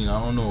 and I mean, I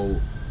don't know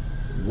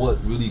what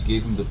really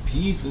gave him the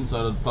peace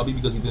inside. Probably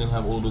because he didn't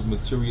have all those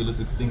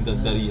materialistic things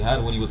that he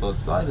had when he was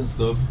outside and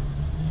stuff.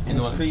 And You know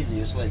it's what- crazy.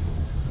 It's like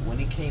when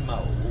he came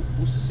out,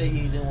 who's to say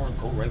he didn't want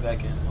to go right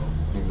back in,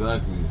 bro?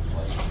 Exactly.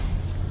 Like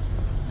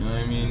You know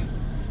what I mean?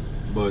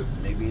 But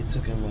maybe it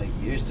took him like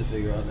years to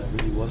figure out that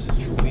really was his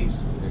true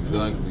peace.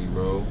 exactly,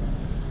 bro.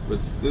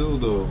 But still,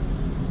 though,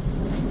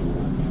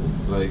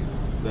 like,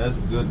 that's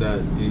good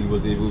that he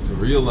was able to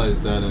realize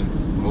that,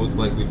 and most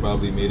likely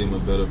probably made him a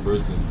better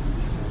person.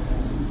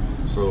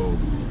 So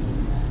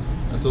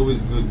that's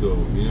always good,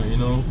 though. You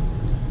know,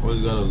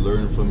 always gotta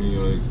learn from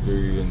your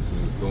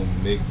experiences.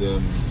 Don't make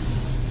them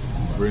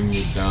bring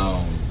you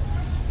down.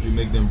 If you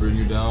make them bring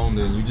you down,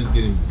 then you're just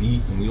getting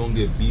beat, and we don't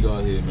get beat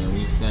out here, man.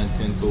 We stand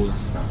 10 toes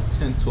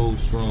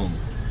strong.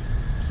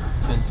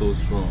 10 toes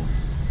strong.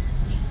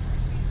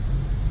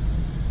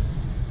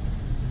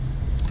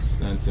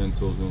 Stand 10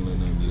 toes, don't let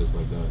them beat us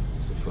like that.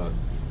 It's a fact.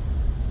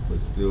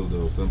 But still,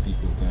 though, some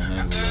people can't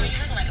handle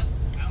that.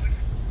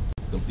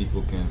 Some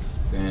people can't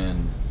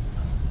stand.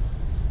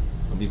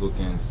 Some people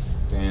can't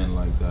stand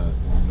like that,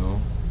 you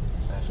know?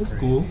 That's It's crazy,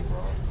 cool. bro.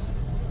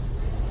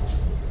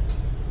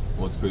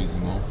 What's crazy,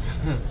 Mo?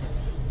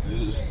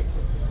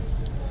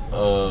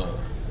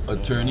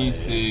 Attorneys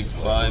say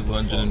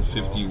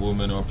 550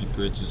 women are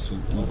prepared to sue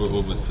Uber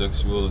over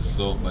sexual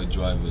assault by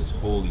drivers.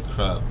 Holy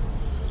crap.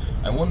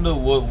 I wonder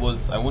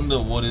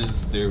what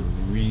is their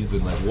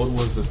reason. Like, what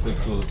was the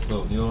sexual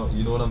assault? You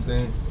know what I'm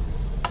saying?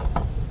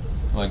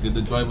 Like, did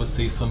the driver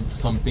say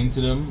something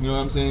to them? You know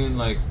what I'm saying?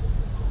 Like,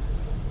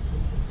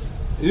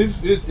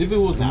 if it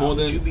was Nah, more what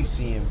than you be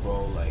seeing,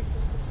 bro, like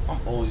I'm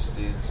always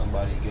seeing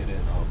somebody getting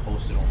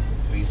posted on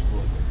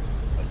Facebook,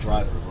 a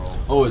driver, bro.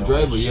 oh, a That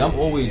driver, whole yeah, I'm shit,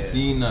 always yeah.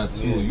 seeing that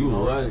too. Yeah, you You're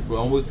know? right, bro.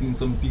 I'm always seeing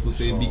some people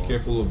saying, "Be So-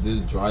 careful of this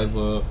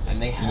driver." And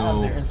they you have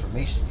know, their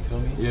information, you feel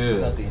me? Yeah. They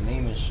got their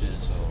name and shit,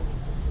 so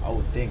I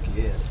would think,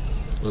 yeah.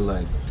 But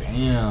like,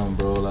 damn,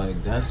 bro,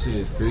 like that shit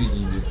is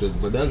crazy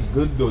but that's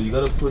good though. You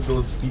gotta put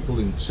those people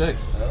in check.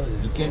 Hell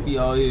yeah, You can't bro. be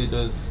out here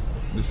just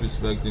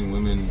disrespecting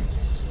women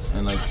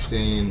and like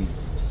saying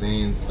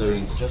certain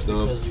Just stuff.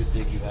 because you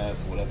think you have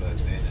whatever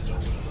advantage over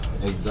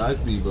them.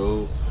 Exactly,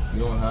 bro. You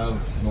don't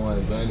have no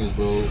advantage,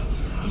 bro.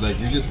 Like,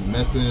 you're just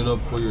messing it up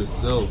for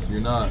yourself. You're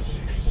not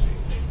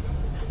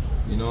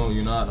You know,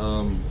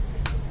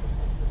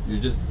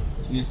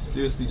 you're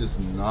seriously just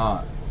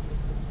not,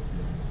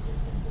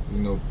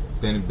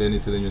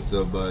 benefiting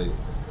yourself by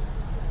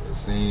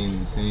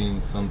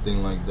saying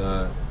something like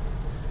that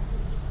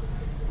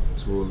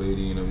to a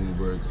lady in a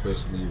Uber,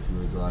 especially if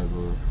you're a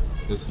driver.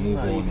 Just move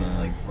not on, even man.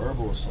 like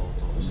verbal assault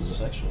though. This is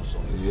sexual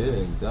assault. Yeah,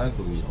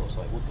 exactly. So it's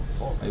like, what the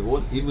fuck? Like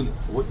what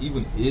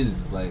even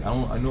is, like,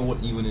 I know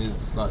what even is.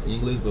 It's not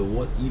English, but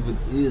what even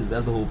is?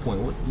 That's the whole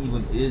point. What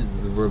even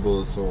is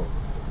verbal assault?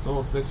 It's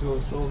all sexual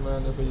assault,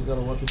 man. That's why you just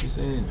gotta watch what you're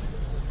saying.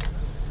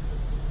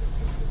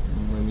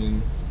 You know what I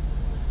mean?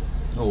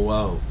 Oh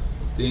wow,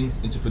 things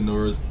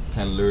entrepreneurs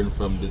can learn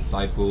from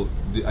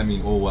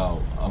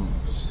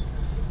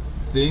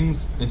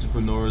things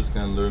entrepreneurs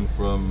can learn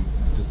from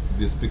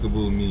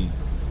Despicable Me.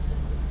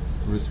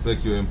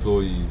 Respect your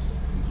employees.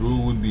 Gru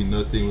would be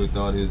nothing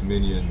without his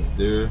minions.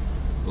 They're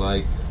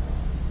like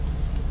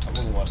I've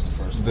only watched the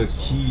first the one,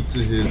 so- key to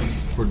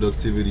his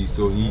productivity,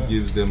 so he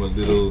gives them a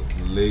little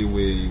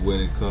leeway when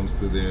it comes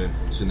to their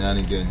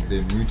shenanigans.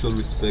 Their mutual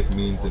respect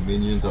means the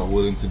minions are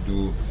willing to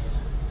do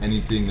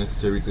anything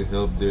necessary to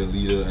help their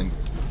leader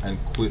and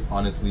quit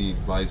honestly,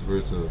 vice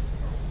versa.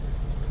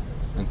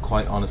 And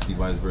quite honestly,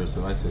 vice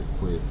versa. I said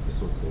quit.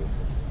 It's okay.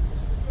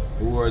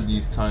 Who are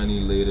these tiny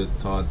later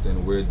tots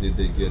and where did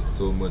they get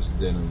so much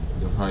denim?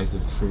 The rise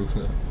of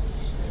Kruger.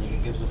 And who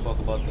gives a fuck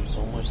about them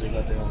so much they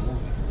got their own movie?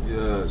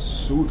 Yeah,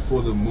 shoot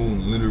for the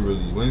moon,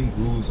 literally. When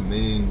Gru's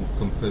main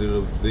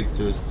competitor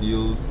Victor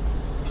steals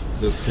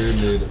the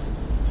pyramid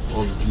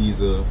of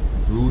Giza,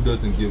 Gru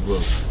doesn't give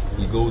up.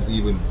 He goes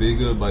even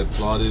bigger by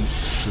plotting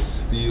to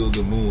steal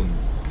the moon.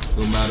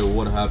 No matter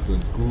what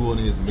happens, Gru and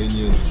his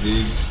minions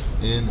dig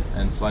in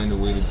and find a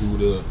way to do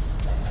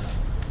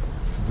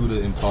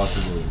the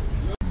impossible.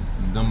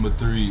 Number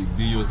 3,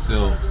 be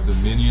yourself. The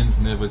minions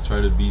never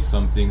try to be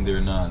something they're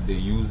not. They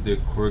use their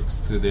quirks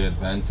to their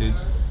advantage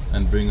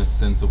and bring a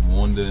sense of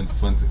wonder and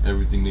fun to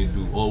everything they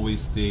do.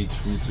 Always stay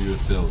true to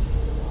yourself.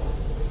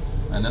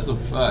 And that's a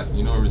fact.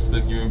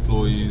 Respect your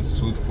employees,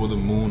 shoot for the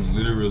moon,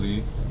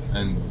 literally,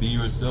 and be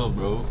yourself,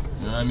 bro.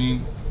 You know what I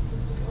mean?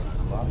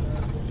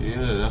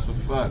 Yeah, that's a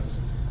fact.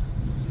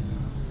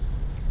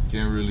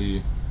 Can't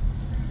really.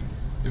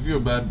 If you're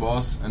a bad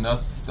boss, and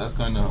that's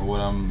kind of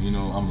what I'm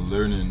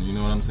learning. You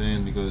know what I'm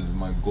saying? Because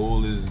my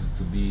goal is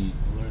to be.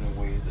 Learning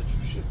ways that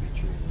you should be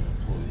treating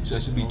your employees. I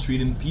should be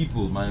treating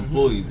people, my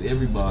employees,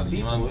 everybody.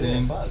 You know what I'm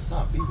saying? Yeah, it's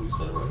not people. You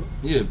said it right.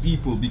 Yeah,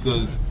 people,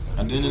 because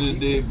at the end of the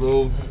day,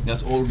 bro,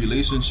 that's all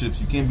relationships.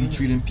 You can't be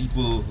treating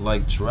people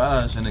like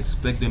trash and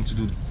expect them to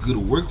do good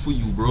work for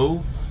you,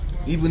 bro.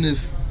 Even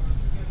if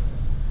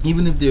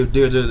they're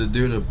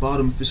the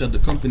bottom fish at the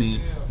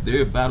company,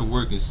 their bad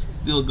work is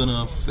still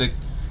gonna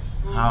affect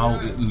how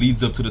it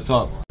leads up to the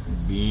top.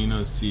 Being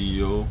a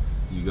CEO,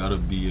 you gotta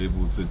be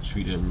able to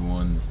treat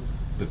everyone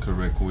the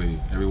correct way.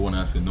 Everyone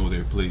has to know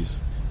their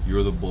place.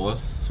 You're the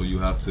boss, so you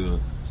have to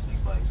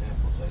Lead by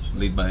example, actually.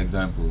 lead by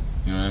example.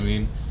 You know what I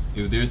mean?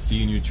 If they're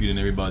seeing you treating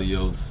everybody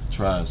else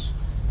trash,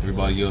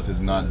 everybody else is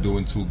not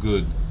doing too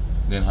good,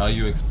 then how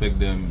you expect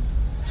them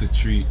to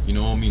treat,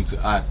 to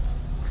act?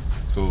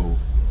 So,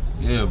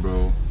 yeah,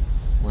 bro.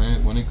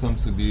 When it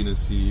comes to being a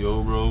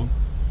CEO, bro,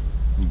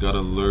 you gotta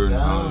learn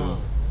how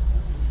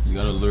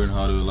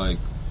to like,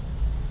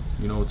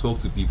 talk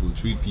to people,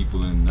 treat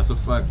people, and that's a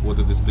fact. What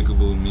the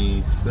Despicable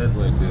Me said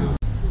right there.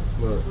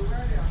 But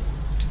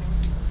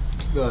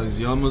guys,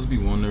 y'all must be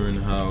wondering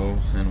how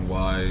and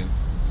why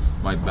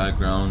my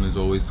background is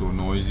always so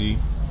noisy.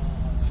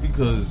 It's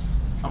because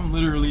I'm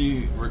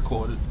literally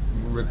recording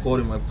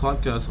my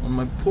podcast on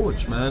my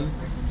porch, man.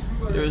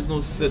 There is no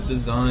set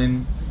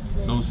design,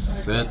 no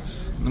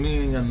sets. I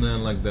mean, ain't got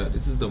nothing like that.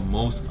 This is the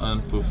most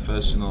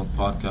unprofessional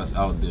podcast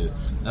out there.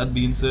 That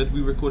being said,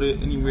 we record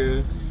it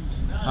anywhere.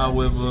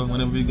 However,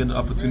 whenever we get the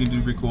opportunity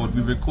to record,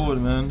 we record,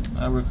 man.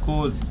 I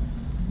record.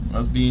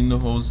 As being the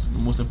host,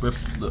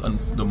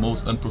 the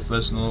most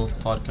unprofessional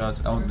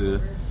podcast out there.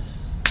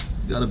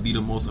 You gotta be the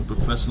most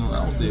unprofessional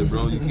out there,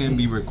 bro. You can't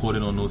be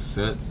recording on no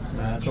set.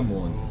 Come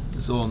on,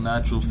 it's all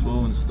natural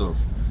flow and stuff.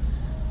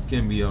 You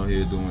can't be out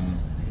here doing,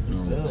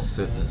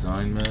 set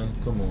design, man.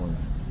 Come on,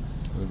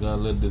 we gotta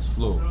let this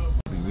flow.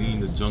 We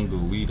in the jungle.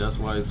 That's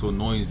why it's so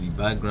noisy.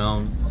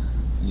 Background,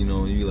 you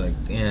be like,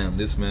 damn,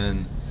 this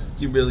man.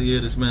 You barely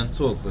hear this man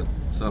talk, but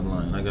stop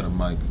lying. I got a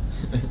mic.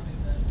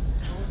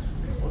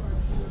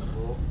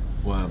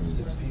 What happened?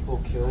 6 people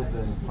killed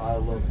and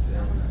pile up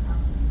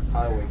in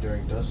highway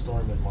during dust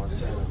storm in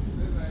Montana.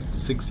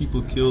 6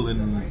 people killed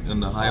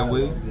in the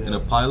highway, yeah. in a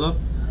pileup?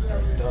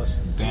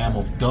 Dust. Damn,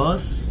 of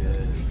dust?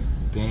 Yeah.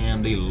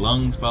 Damn, they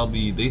lungs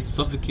probably, they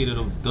suffocated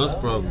of dust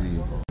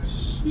probably.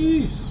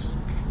 Sheesh.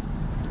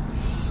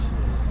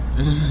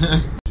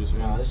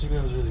 Nah,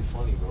 Instagram is really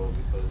funny, bro,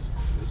 because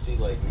you see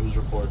like news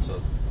reports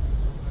of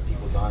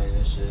people dying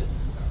and shit,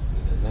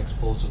 and the next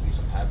post will be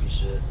some happy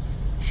shit.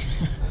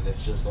 And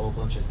it's just a whole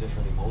bunch of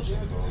different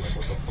emotions, bro. Like,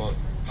 what the fuck?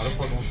 How the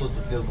fuck am I supposed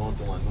to feel going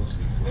through my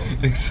newsfeed, bro?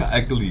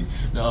 Exactly.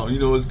 Now, you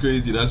know what's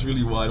crazy? That's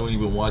really why I don't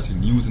even watch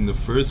news in the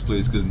first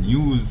place, because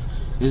news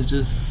It's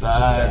just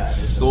sad It's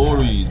just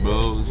stories, sad.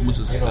 bro. It's a bunch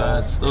of You know,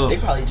 sad stuff. They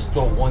probably just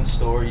throw one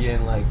story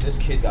in, like this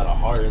kid got a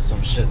heart or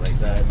some shit like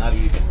that. Not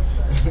even.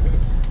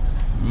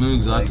 I know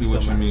exactly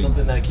what you mean.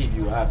 Something that keep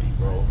you happy,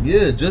 bro.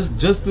 Yeah, just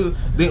to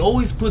they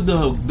always put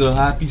the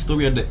happy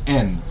story at the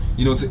end,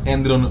 you know, to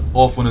end it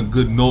off on a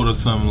good note or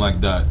something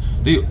like that.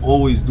 They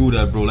always do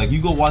that, bro. Like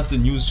you go watch the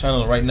news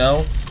channel right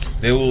now,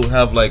 they will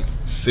have like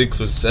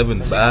 6 or 7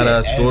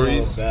 badass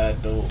stories,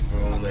 Bad dope,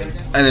 bro. Like,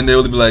 and then they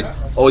will be like,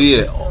 oh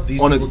yeah, these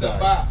on people a.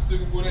 died.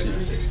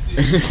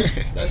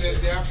 That's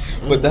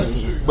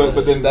it.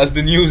 But then that's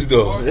the news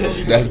though.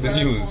 That's the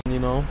news. You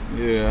know,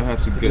 Yeah, I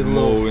had to Get get a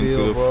little more into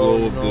feel, the bro, flow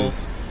you of know.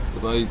 this.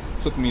 Because it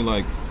took me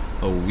like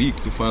a week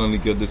to finally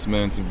get this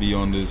man to be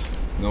on this.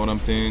 You know what I'm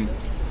saying?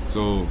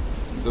 So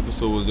this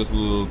episode was just a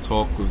little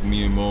talk with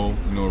me and Mo.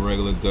 You know,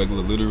 regular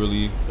degular,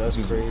 literally. That's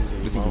this is, crazy,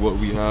 This is Mo. what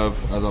we have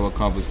as our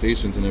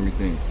conversations and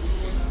everything.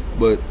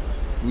 But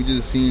we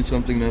just seen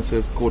something that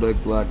says Kodak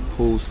Black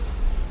post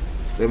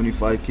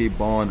 75K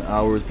bond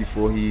hours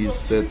before he is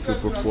set to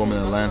perform in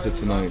Atlanta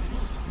tonight.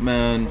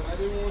 Man,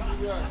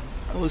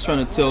 I was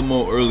trying to tell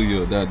Mo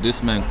earlier that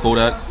this man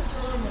Kodak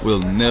will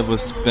never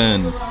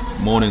spend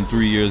more than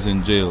 3 years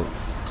in jail.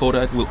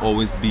 Kodak will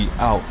always be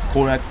out.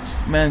 Kodak,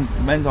 man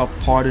got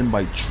pardoned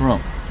by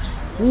Trump.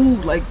 Who,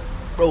 like,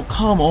 bro,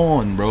 come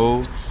on,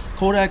 bro.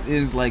 Kodak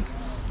is like,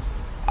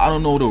 I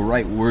don't know the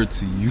right word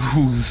to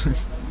use.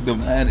 The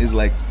man is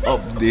like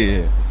up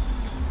there.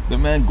 The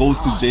man goes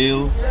to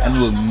jail and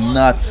will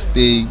not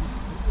stay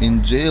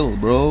in jail,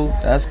 bro.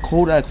 That's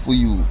Kodak for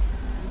you.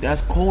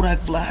 That's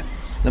Kodak Black.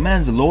 The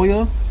man's a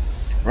lawyer,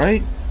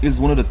 right? Is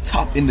one of the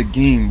top in the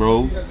game,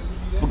 bro.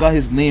 Forgot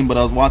his name, but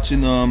I was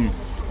watching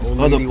this Old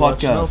other lady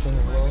watching out podcast. for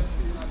him, bro.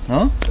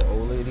 Huh? The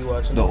old lady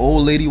watching. The out.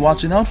 old lady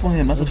watching out for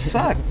him. That's a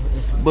fact.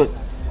 But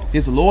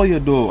his lawyer,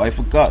 though, I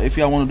forgot. If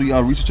y'all want to do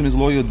y'all research on his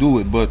lawyer, do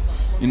it. But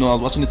you know, I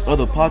was watching this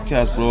other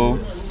podcast, bro,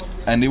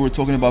 and they were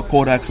talking about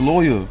Kodak's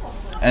lawyer.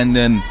 And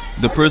then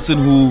the person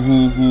who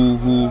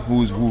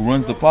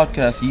runs the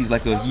podcast, he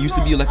used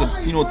to be like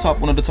a, you know,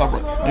 one of the top,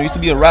 you know, he used to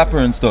be a rapper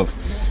and stuff.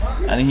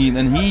 And he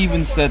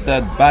even said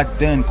that back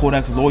then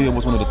Kodak's lawyer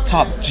was one of the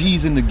top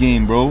G's in the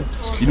game, bro.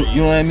 You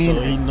know what I mean?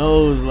 So he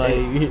knows, like,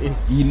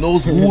 He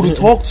knows who to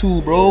talk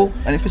to, bro.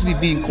 And especially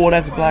being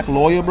Kodak's black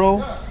lawyer,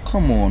 bro.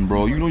 Come on,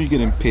 bro. You know you're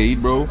getting paid,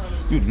 bro.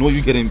 You know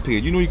you're getting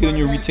paid. You know you're getting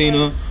your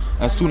retainer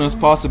as soon as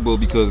possible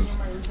because,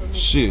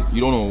 shit, you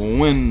don't know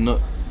when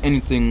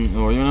anything,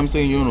 or you know what I'm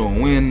saying? You don't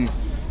know when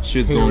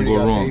shit's he gonna already go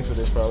got wrong. paid for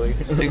this, probably.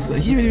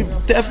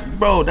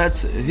 Bro,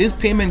 that's his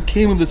payment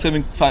came with the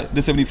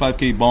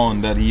 75K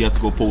bond that he had to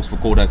go post for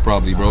Kodak,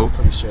 probably, bro. I'm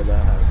pretty sure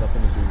that has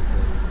nothing to do with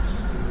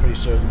it. I'm pretty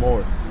sure it's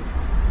more.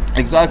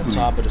 Exactly. On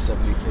top of the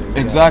 70K.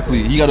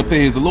 Exactly. He got to pay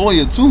his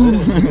lawyer too.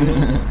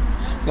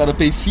 Got to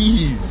pay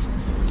fees.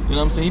 You know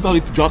what I'm saying? He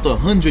probably dropped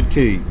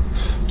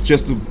 100K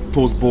just to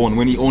post bond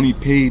when he only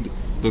paid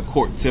the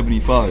court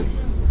 75.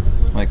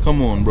 Like,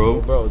 come on,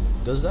 bro. Bro,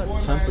 does that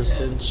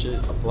 10% shit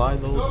apply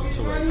though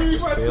to like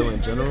just bail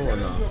in general or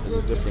not? Is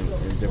it different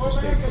in different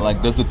states?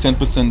 Like, does the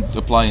 10%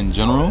 apply in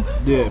general?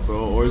 Yeah,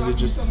 bro. Or is it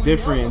just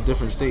different in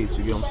different states?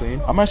 You get what I'm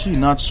saying? I'm actually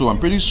not sure. I'm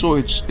pretty sure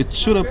it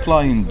should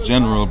apply in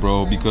general,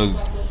 bro,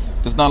 because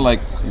it's not like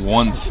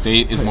one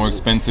state is more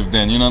expensive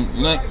than, you know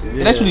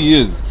it actually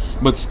is.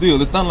 But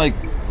still, it's not like,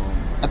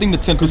 I think the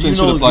 10%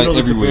 should apply the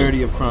everywhere.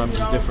 severity of crimes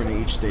is different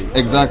in each state. so-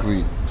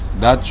 Exactly.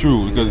 That's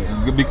true, because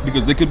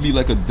there could be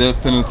like a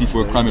death penalty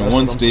for a crime in That's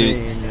one what I'm state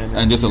saying,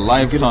 and just a you get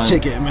a lifetime.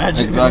 ticket,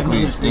 imagine, in exactly,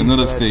 another in state for that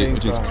another state, same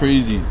which is crime.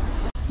 crazy.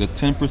 The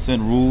 10%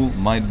 rule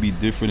might be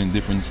different in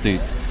different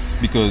states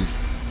because,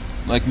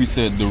 like we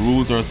said, the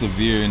rules are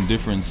severe in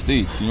different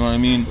states. You know what I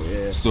mean?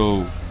 Yeah.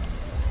 So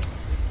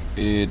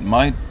it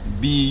might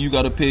be you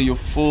got to pay your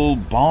full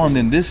bond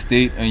in this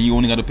state and you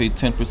only got to pay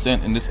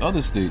 10% in this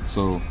other state.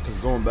 So Because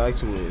going back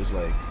to it, it's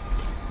like,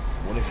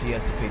 what if he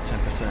had to pay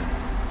 10%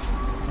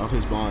 of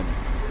his bond?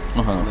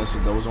 And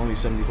that was only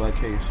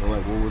 75K. So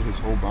like, what would his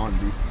whole bond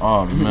be?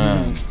 Oh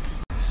man,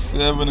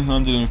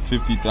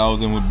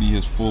 750,000 would be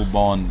his full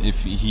bond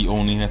if he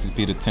only had to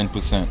pay the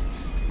 10%,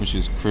 which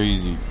is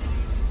crazy.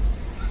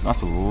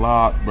 That's a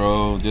lot,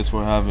 bro. Not just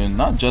for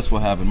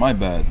having, my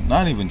bad.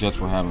 Not even just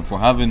for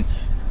having,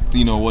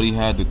 you know, what he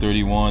had, the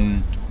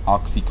 31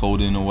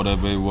 oxycodone or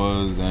whatever it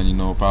was, and you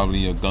know,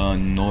 probably a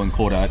gun, knowing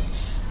Kodak,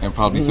 and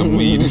probably some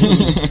weed.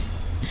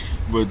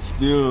 But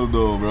still,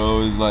 though,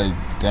 bro, it's like,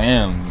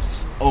 damn,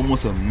 it's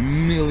almost $1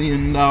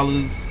 million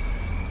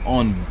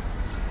on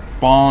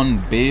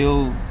bond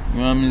bail. You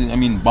know what I mean? I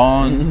mean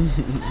bond.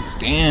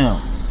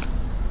 Damn,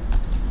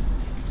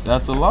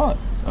 that's a lot.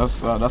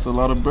 That's a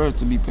lot of bread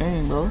to be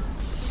paying, bro.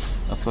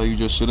 That's why you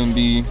just shouldn't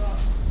be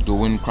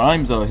doing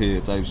crimes out here,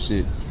 type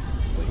shit.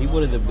 But he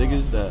one of the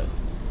niggas that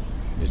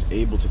is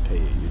able to pay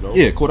it, you know?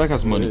 Yeah, Kodak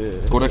has money.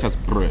 Yeah. Kodak has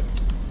bread.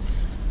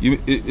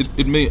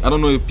 It may. I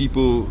don't know if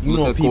people You look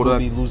know at people Kodak.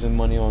 be losing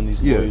money on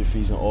these Yeah. lawyer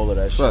fees and all of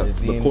that Facts,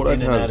 shit. but Being Kodak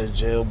in and has out of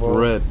jail, bro.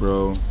 bread,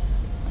 bro.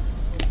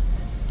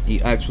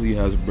 He actually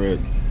has bread.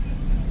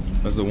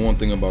 That's the one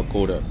thing about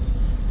Kodak.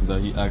 is that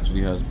he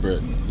actually has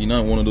bread. He's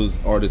not one of those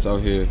artists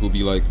out here who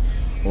be like,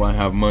 oh, I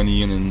have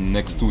money, and then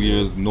next 2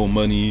 years, no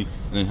money,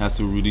 and then has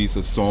to release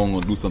a song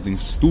or do something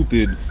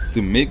stupid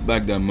to make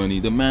back that money.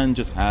 The man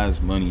just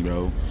has money,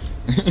 bro.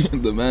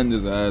 The man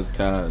just has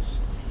cash.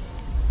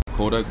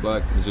 Kodak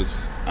Black is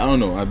just, I don't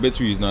know. I bet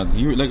you he's not.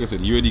 He, like I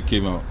said, he already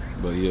came out,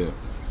 but yeah,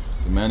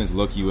 the man is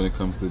lucky when it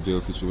comes to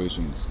jail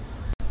situations.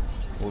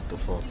 What the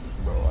fuck,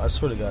 bro? I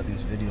swear to God,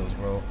 these videos,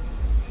 bro.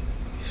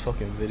 These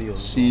fucking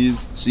videos. Bro.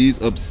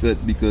 She's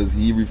upset because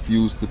he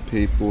refused to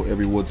pay for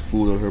everyone's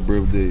food on her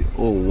birthday.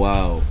 Oh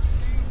wow.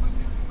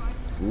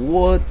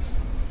 What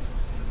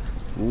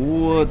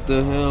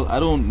the hell? I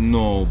don't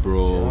know,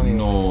 bro.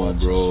 No,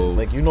 bro.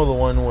 Like, you know the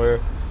one where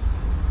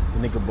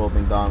the nigga bought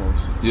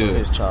McDonald's for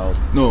his child.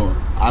 No,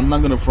 I'm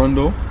not gonna front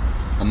though.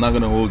 I'm not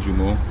gonna hold you,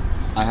 Mo.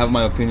 I have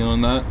my opinion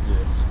on that. Yeah.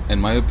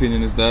 And my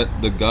opinion is that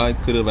the guy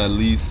could have at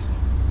least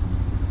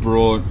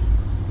brought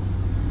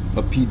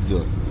a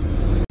pizza.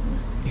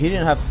 She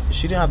didn't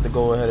have to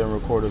go ahead and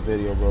record a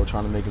video, bro,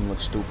 trying to make him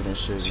look stupid and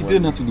shit. She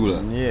didn't have to do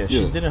that. Yeah,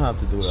 she didn't have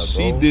to do that,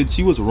 bro. She did.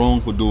 She was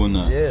wrong for doing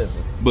that. Yeah.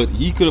 But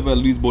he could have at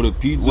least bought a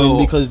pizza. Well,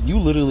 because you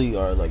literally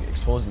are, like,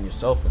 exposing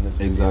yourself in this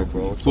video,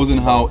 exactly, bro. exposing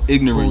how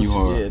ignorant you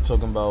are. Yeah,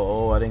 talking about,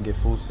 oh, I didn't get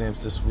food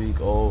stamps this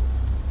week, oh.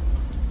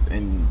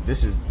 And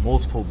this is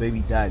multiple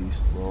baby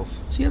daddies, bro.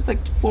 She has, like,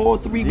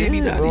 three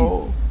baby daddies.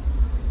 Bro.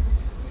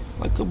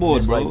 Like, come on,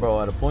 it's bro. Like, bro,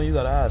 at a point you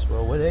gotta ask,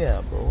 bro, where they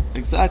at, bro?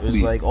 Exactly. It's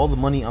like all the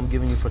money I'm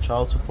giving you for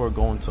child support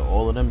going to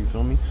all of them, you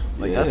feel me?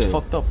 Like, that's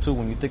fucked up, too,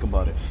 when you think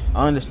about it.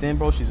 I understand,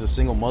 bro, she's a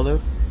single mother.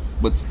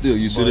 But still,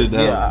 you shouldn't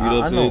have. Yeah, you know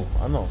what I'm saying?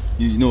 I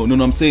know.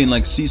 No, I'm saying,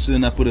 like, she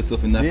shouldn't have put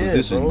herself in that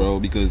position, bro.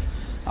 Because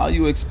how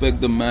you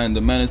expect the man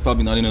is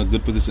probably not in a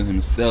good position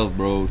himself,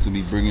 bro, to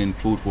be bringing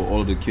food for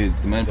all of the kids.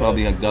 The man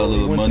probably had got a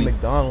little money. money. He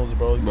went to McDonald's,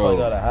 bro. He probably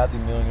got a Happy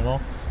Meal, you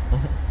know?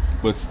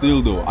 But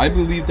still, though, I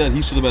believe that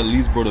he should have at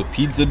least brought a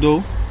pizza,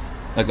 though.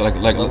 Like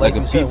a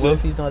pizza. What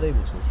if he's not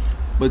able to?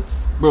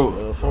 But bro,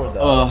 afford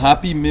that. A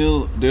Happy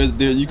Meal,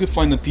 there you could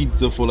find a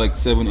pizza for like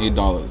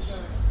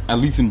 $7-8, at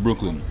least in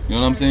Brooklyn. You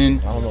know what I'm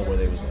saying? I don't know where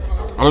they was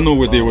at. I don't know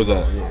where they was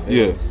at.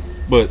 Yeah.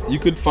 But you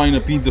could find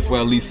a pizza for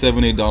at least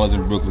 $7-8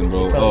 in Brooklyn,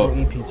 bro.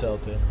 Probably don't eat pizza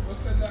out there.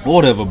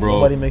 Whatever, bro.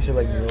 Nobody makes it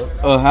like New York.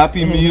 A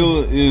Happy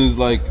Meal is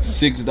like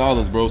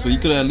 $6, bro. So you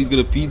could at least get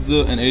a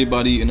pizza and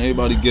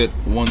everybody get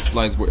one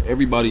slice where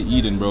everybody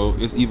eating, bro.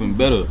 It's even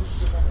better.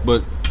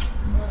 But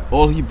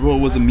all he brought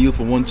was a meal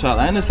for one child.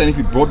 I understand if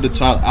you brought the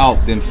child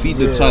out, then feed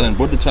the child and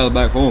brought the child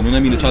back home. You know what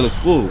I mean? The child is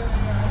full.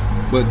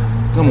 But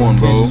come on,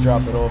 bro. Just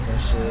drop it off and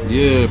shit.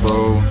 Yeah,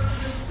 bro.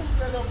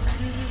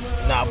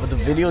 Nah, but the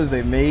videos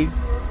they made,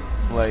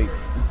 like,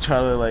 try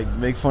to like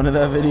make fun of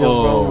that video,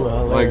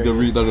 bro. Like the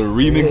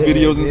remix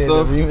videos and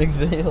stuff. The remix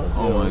videos.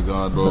 Oh my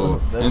god, bro.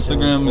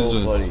 Instagram is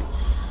just funny.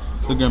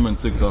 Instagram and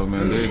TikTok,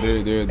 man,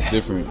 they're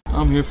different.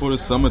 I'm here for the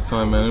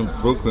summertime, man,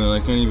 in Brooklyn. I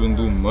can't even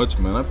do much,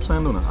 man. I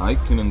planned on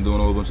hiking and doing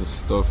a whole bunch of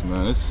stuff,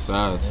 man. It's a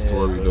sad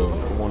story, though.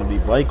 I want to be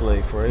bike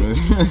life, right?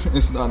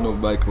 It's not no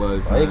bike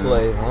life, Bike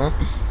life, huh?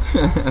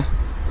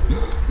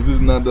 This is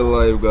not the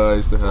life,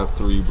 guys, to have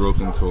 3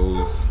 broken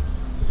toes.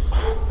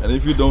 And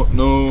if you don't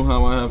know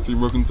how I have 3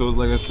 broken toes,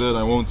 like I said,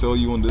 I won't tell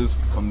you on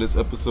this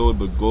episode,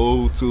 but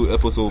go to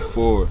episode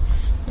 4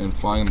 and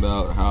find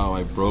out how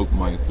I broke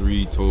my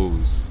 3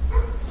 toes.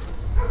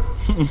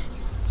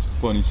 It's a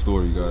funny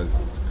story, guys.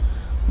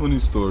 Funny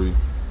story.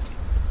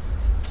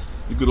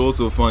 You could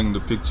also find the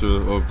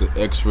picture of the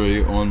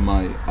x-ray on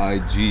my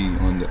IG,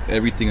 on the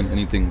Everything and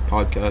Anything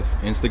podcast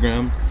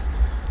Instagram.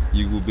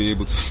 You will be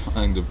able to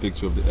find the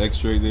picture of the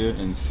x-ray there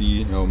and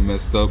see how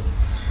messed up,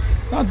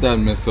 not that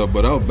messed up,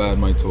 but how bad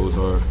my toes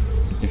are.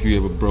 If you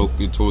ever broke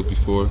your toes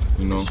before,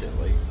 you know,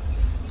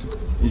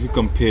 you can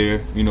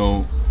compare, you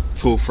know,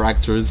 toe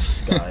fractures.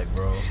 Sky,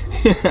 bro.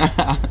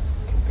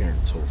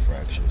 Comparing toe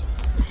fractures.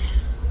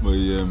 But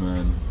yeah,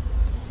 man,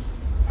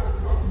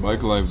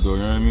 bike life though, you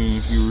know what I mean?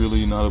 If you're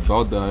really not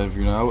about that, if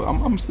you're not,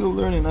 I'm still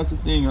learning. That's the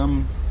thing.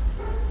 I'm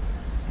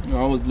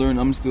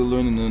still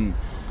learning, and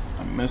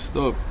I messed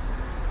up.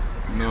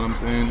 You know what I'm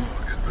saying?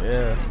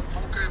 Yeah.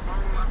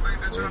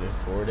 Waited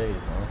 4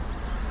 days, huh?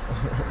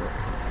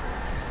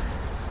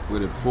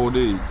 Waited 4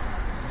 days.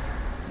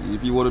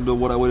 If you want to know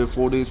what I waited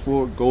 4 days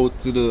for, go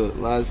to the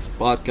last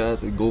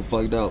podcast and go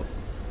find out.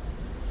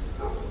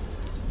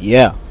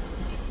 Yeah.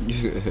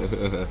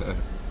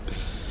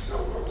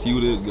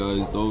 Tune in,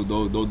 guys.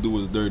 Don't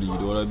do us dirty. You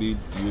know what I mean?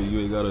 You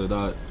ain't gotta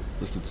not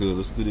listen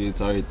to the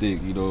entire thing.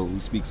 You know, we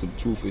speak some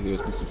truth in here,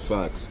 speak some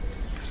facts.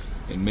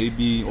 It may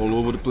be all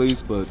over the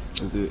place, but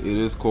it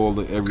is called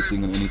the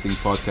Everything and Anything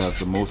podcast,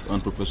 the most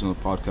unprofessional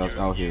podcast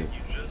out here.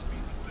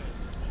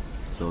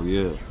 So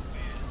yeah.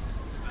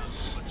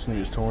 This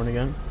nigga's torn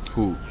again.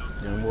 Who?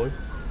 Young boy.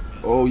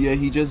 Oh yeah,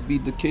 he just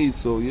beat the case.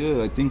 So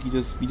yeah, I think he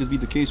just beat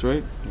the case,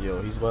 right?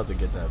 Yo, he's about to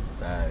get that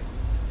bag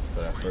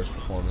for that first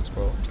performance,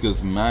 bro.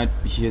 Because Matt,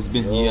 he hasn't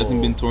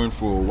been touring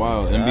for a while.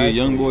 Exactly. NBA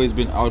YoungBoy has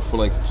been out for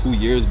like 2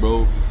 years,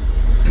 bro.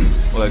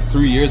 Or like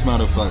 3 years,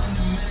 matter of fact.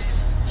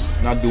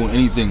 Not doing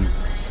anything.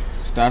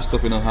 Stashed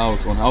up in a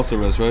house on house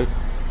arrest, right?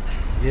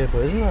 Yeah,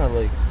 but isn't that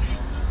like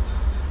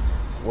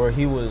where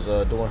he was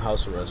doing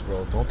house arrest,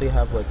 bro, don't they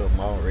have like a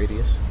mile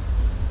radius?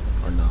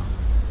 Or no?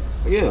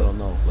 Yeah. I don't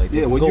know. Like,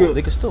 Yeah,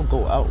 they can still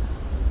go out.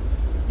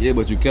 Yeah,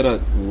 but you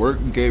cannot work.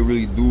 You can't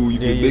really do. You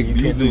can make you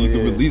can't music. do- You can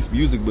yeah. release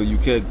music, but you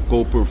can't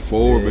go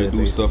perform Yeah, and do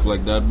basically. stuff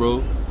like that, bro.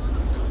 You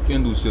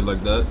can't do shit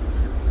like that.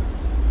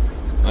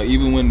 Like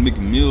even when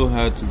McMill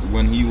had to,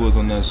 when he was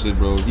on that shit,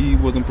 bro, he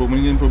wasn't when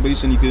he in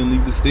probation. He couldn't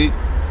leave the state.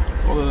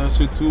 All of that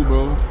shit too,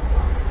 bro.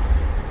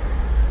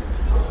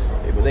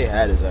 Yeah, but they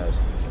had his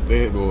ass.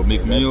 Hey, bro,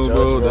 McMill, judge,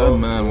 bro, bro. that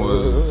man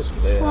was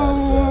They had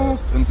his ass.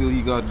 fucked until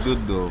he got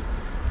good though.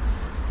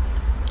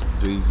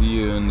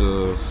 Jay-Z and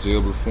the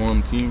jail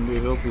reform team, they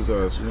helped his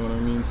ass. You know what I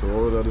mean? So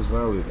all of that is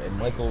valid. And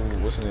Michael,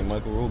 what's his name?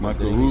 Michael Rubin.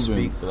 Michael Didn't he Rubin.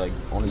 speak like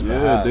on his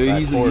Yeah,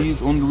 behalf. at court?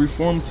 he's on the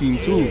reform team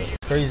too. Yeah.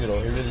 Crazy though.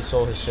 He really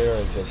sold his share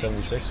of the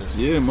 76ers.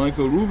 Yeah,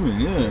 Michael Rubin.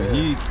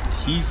 Yeah,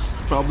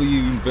 he's probably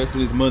invested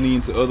his money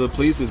into other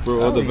places, bro,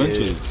 other Hell yeah.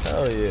 ventures.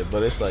 Hell yeah.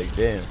 But it's like,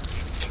 damn.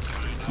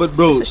 But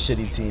bro, It's a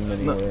shitty team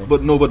anyway.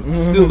 but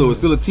still though, it's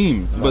still a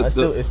team. No, but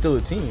it's still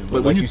a team. But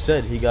when like you- you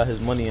said, he got his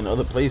money in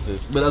other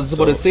places. But I was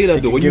about to say that he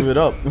though. can When give you it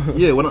up.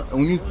 yeah, when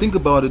you think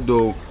about it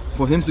though,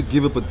 for him to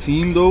give up a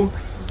team though,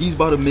 he's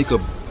about to make a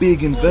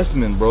big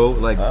investment, bro.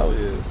 Like Hell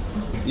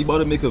yeah. he about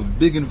to make a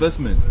big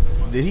investment.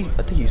 Did he?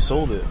 I think he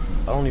sold it.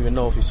 I don't even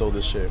know if he sold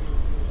his share.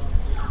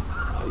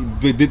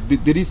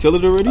 Did he sell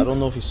it already? I don't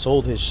know if he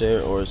sold his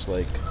share or it's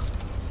like.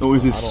 Or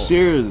is it I don't-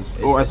 shares?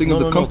 Or I it's- think no,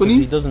 of the no, 'cause company.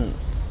 he doesn't.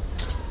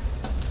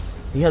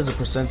 He has a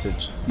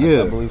percentage.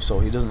 Yeah. I believe so.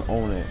 He doesn't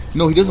own it.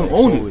 No, he doesn't Like,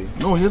 own solely. it.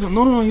 No, he doesn't.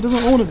 No, he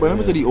doesn't own it. But I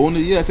never Yeah. said he owned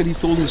it. Yeah, I said he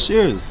sold his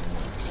shares.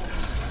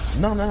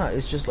 No.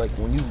 It's just like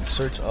when you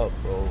search up,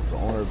 bro, the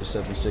owner of the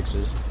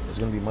 76ers, it's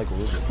gonna be Michael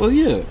Rubin. Well,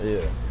 yeah. Yeah.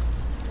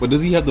 But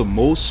does he have the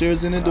most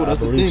shares in it though? I That's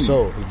the believe thing.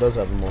 so. He does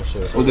have the most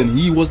shares. Well, then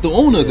he was the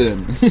owner.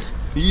 Then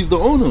he's the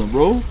owner,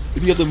 bro.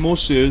 If you have the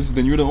most shares,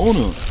 then you're the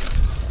owner.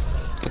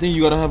 I think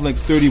you gotta have like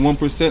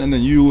 31%, and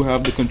then you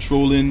have the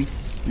controlling.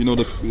 You know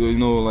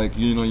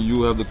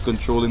you have the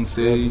controlling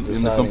say Yeah, in the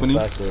deciding company.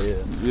 factor, yeah.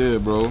 Yeah,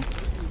 bro.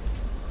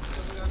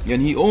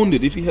 And he owned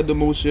it. If he had the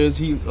most shares,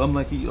 he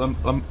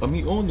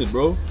owned it,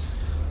 bro.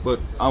 But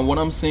what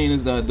I'm saying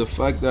is that the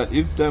fact that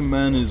if that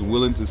man is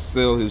willing to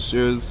sell his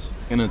shares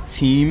in a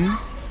team,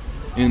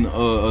 in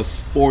a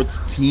sports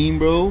team,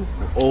 bro,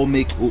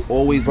 will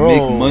always Bro.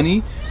 make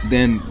money,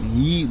 then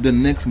the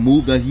next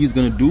move that he's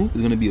gonna do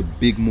is gonna be a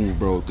big move,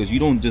 bro. Because you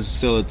don't just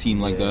sell a team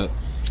like Yeah. that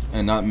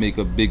and not make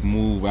a big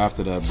move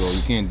after that, bro.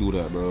 You can't do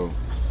that, bro.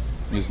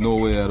 There's no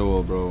way at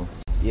all, bro.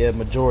 Yeah,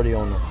 majority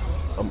owner.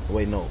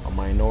 A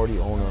minority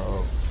owner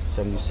of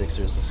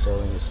 76ers is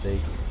selling his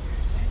stake.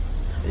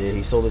 Yeah,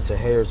 he sold it to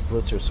Harris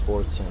Blitzer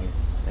Sports and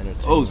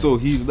Entertainment. Oh, so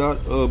he's not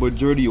a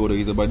majority owner;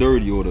 he's a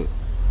minority owner.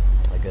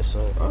 I guess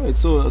so. All right,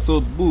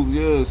 so boo,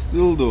 yeah,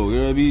 still though, you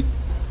know what I mean?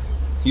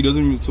 He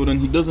doesn't. So then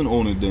he doesn't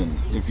own it. Then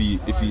if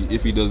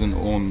he doesn't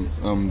own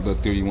the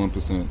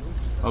 31%,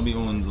 I'll be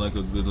owning like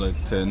a good like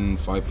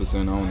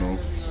 5%. I don't know,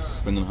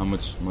 depending on how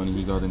much money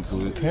he got into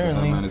it.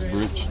 Apparently. That man is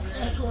rich.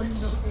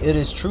 It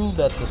is true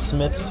that the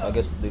Smiths, I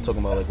guess they talking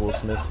about like Will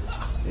Smith,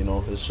 you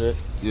know, his shit,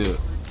 Yeah.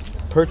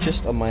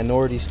 purchased a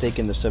minority stake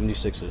in the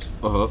 76ers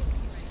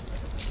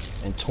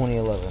in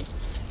 2011.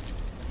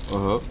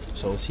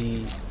 So is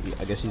he?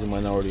 I guess he's a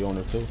minority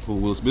owner too. Who,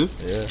 Will Smith?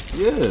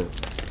 Yeah.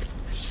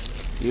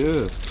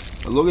 Yeah.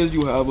 As long as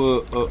you have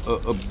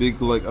a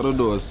big like I don't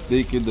know a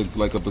stake in the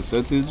like a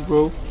percentage,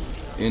 bro,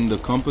 in the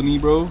company,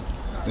 bro.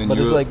 Then But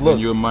it's you're, like, then look.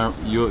 you're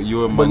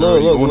a But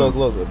minority owner.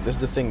 look. This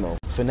is the thing though.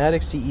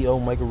 Fanatic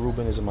CEO Michael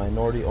Rubin is a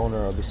minority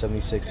owner of the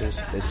 76ers.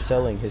 Is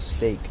selling his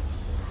stake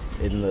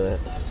in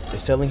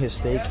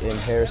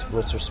Harris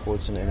Blitzer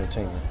Sports and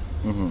Entertainment.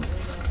 Mm-hmm.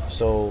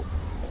 So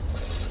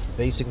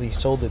basically he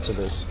sold it to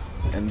this,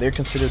 and they're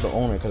considered the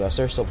owner because I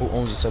searched up who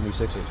owns the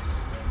 76ers,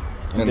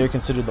 and they're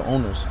considered the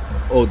owners.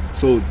 Oh,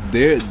 so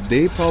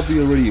they probably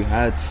already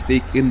had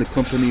stake in the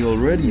company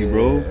already,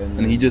 bro.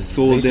 And he just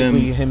sold them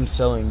basically him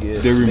selling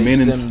it. their makes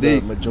remaining them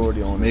stake. the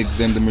majority owner. Makes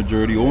them the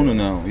majority owner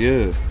now.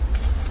 Yeah.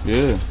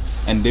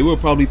 And they were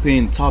probably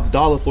paying top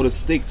dollar for the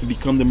stake to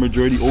become the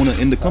majority owner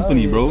in the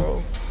company, Hell yeah,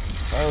 bro.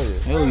 Hell yeah.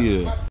 Hell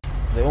yeah.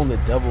 They own the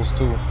Devils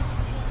too.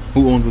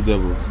 Who owns the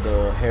Devils?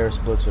 The Harris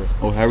Blitzer.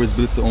 Oh, Harris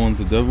Blitzer owns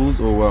the Devils?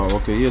 Oh, wow.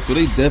 Okay, yeah. So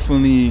they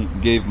definitely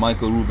gave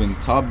Michael Rubin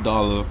top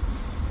dollar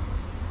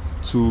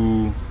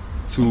to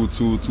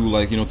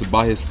like, you know, to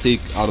buy his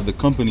stake out of the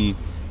company,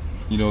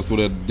 you know, so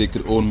that they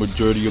could own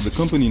majority of the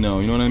company now.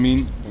 You know what I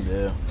mean?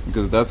 Yeah.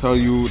 Because that's how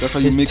you It's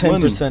make 10%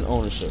 money. 10%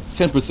 ownership.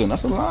 10%.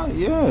 That's a lot.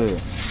 Yeah.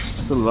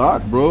 That's a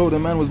lot, bro. That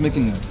man was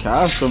making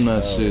cash from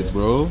that shit,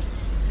 bro.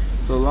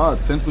 It's a lot.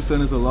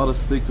 10% is a lot of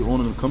stake to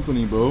own in a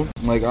company, bro.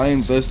 Like, I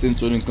invest in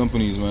certain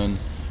companies, man,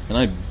 and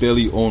I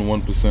barely own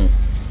 1%.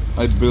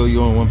 I barely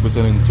own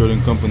 1% in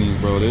certain companies,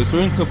 bro. There's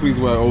certain companies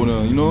where I own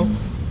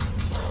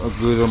a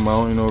good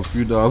amount, you know, a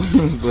few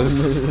dollars, but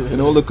in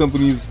all the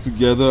companies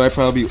together, I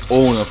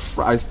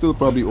still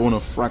probably own a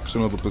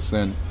fraction of a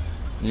percent.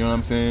 You know what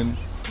I'm saying?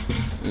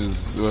 Is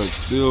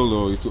still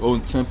though, to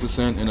own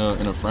 10% in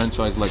a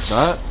franchise like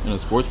that, in a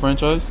sports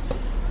franchise,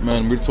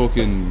 man, we're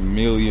talking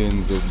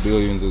millions of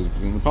billions of,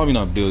 probably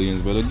not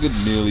billions, but a good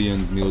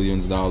millions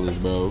of dollars,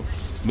 bro.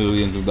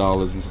 Millions of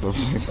dollars and stuff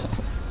like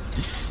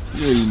that.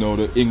 You already know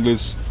the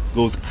English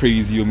goes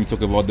crazy when we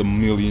talk about the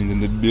millions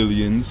and the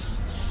billions.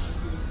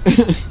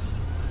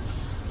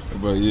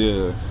 But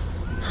yeah,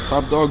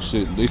 top dog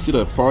shit. They see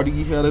that party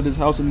he had at his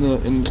house in the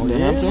Hamptons.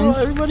 Bro,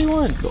 everybody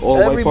went. The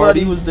all-white Everybody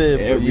party? was there.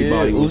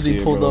 Everybody was Uzi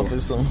there, pulled bro. up in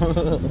some.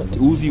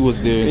 Uzi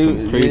was there in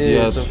some crazy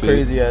ass fit.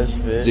 crazy ass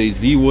fit.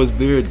 Jay-Z was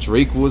there.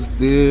 Drake was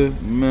there.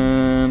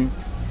 Man,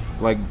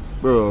 like,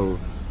 bro,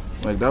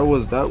 like that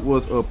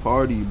was a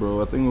party,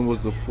 bro. I think it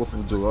was the 4th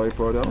of July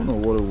party. I don't know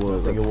what it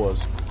was. I think it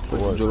was.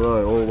 4th of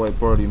July, all-white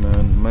party,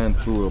 man. Man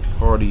threw a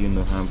party in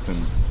the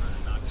Hamptons.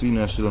 Seen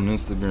that shit on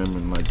Instagram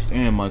and like,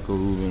 damn, Michael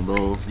Rubin,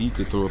 bro, he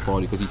could throw a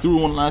party because he threw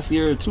one last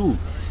year too,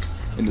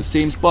 in the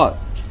same spot.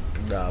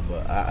 Nah,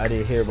 but I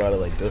didn't hear about it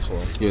like this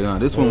one. Yeah, nah,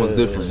 this one was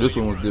different. This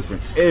one was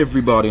different.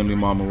 Everybody in the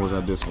mama was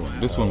at this one.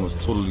 This one was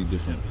totally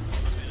different.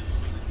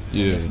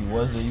 Yeah, If he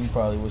wasn't, you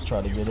probably was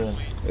trying to get in.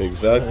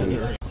 exactly.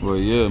 But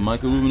yeah,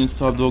 Michael Rubin is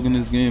top dog in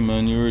this game,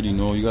 man. You already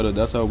know. You gotta.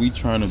 That's how we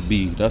trying to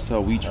be. That's how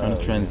we trying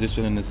to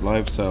transition in this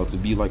lifestyle to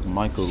be like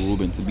Michael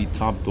Rubin, to be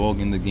top dog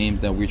in the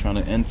games that we're trying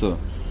to enter.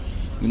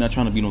 We're not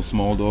trying to be no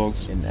small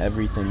dogs. In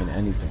everything and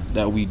anything.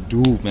 That we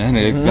do, man.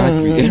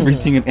 Exactly.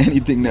 Everything and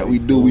anything that we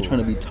do, we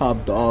trying to be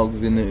top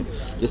dogs in it.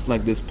 Just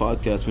like this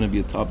podcast finna be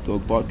a top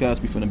dog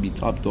podcast, we finna be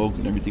top dogs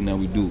in everything that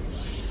we do.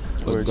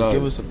 Or just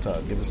give us some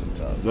time. Give us some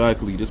time.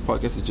 Exactly. This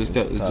podcast is just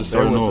Give us some time. just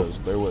starting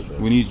off. Bear with us.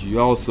 We need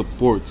y'all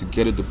support to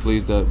get it the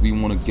place that we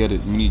want to get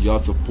it. We need y'all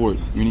support.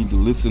 We need the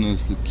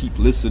listeners to keep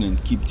listening,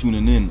 keep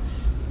tuning in.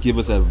 Give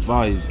us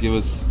advice. Give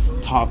us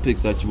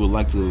topics that you would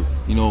like to,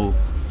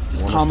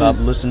 just Want to comment.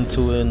 stop listening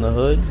to it in the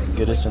hood?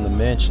 Get us in the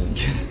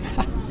mansions.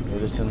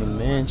 Get us in the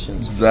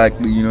mansions.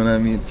 Exactly, you know what I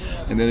mean?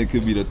 And then it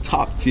could be the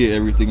top tier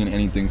everything and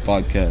anything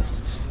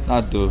podcast.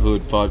 Not the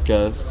hood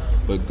podcast.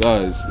 But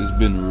guys, it's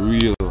been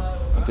real.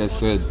 Like I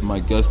said, my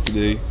guest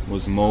today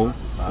was Mo.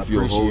 I If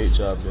you're a appreciate host,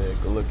 y'all, man.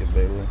 Good looking,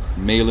 Baylor.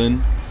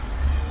 Malin.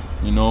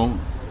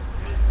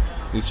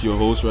 It's your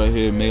host right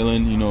here,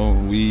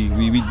 Malin. We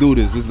do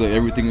this. This is the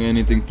Everything and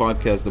Anything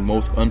podcast, the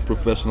most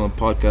unprofessional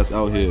podcast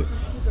out here.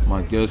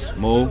 My guest,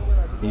 Mo,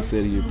 he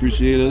said he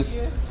appreciates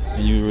us,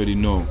 and you already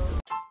know.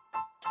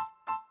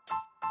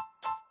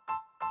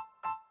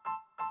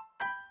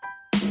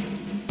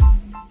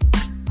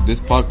 This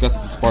podcast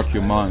is to spark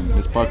your mind.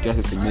 This podcast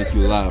is to make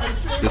you laugh.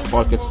 This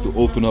podcast is to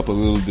open up a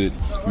little bit,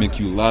 make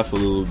you laugh a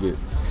little bit.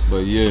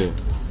 But yeah,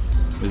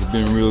 it's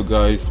been real,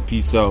 guys.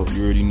 Peace out.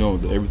 You already know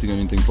the Everything and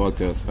Anything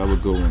podcast. Have a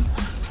good one.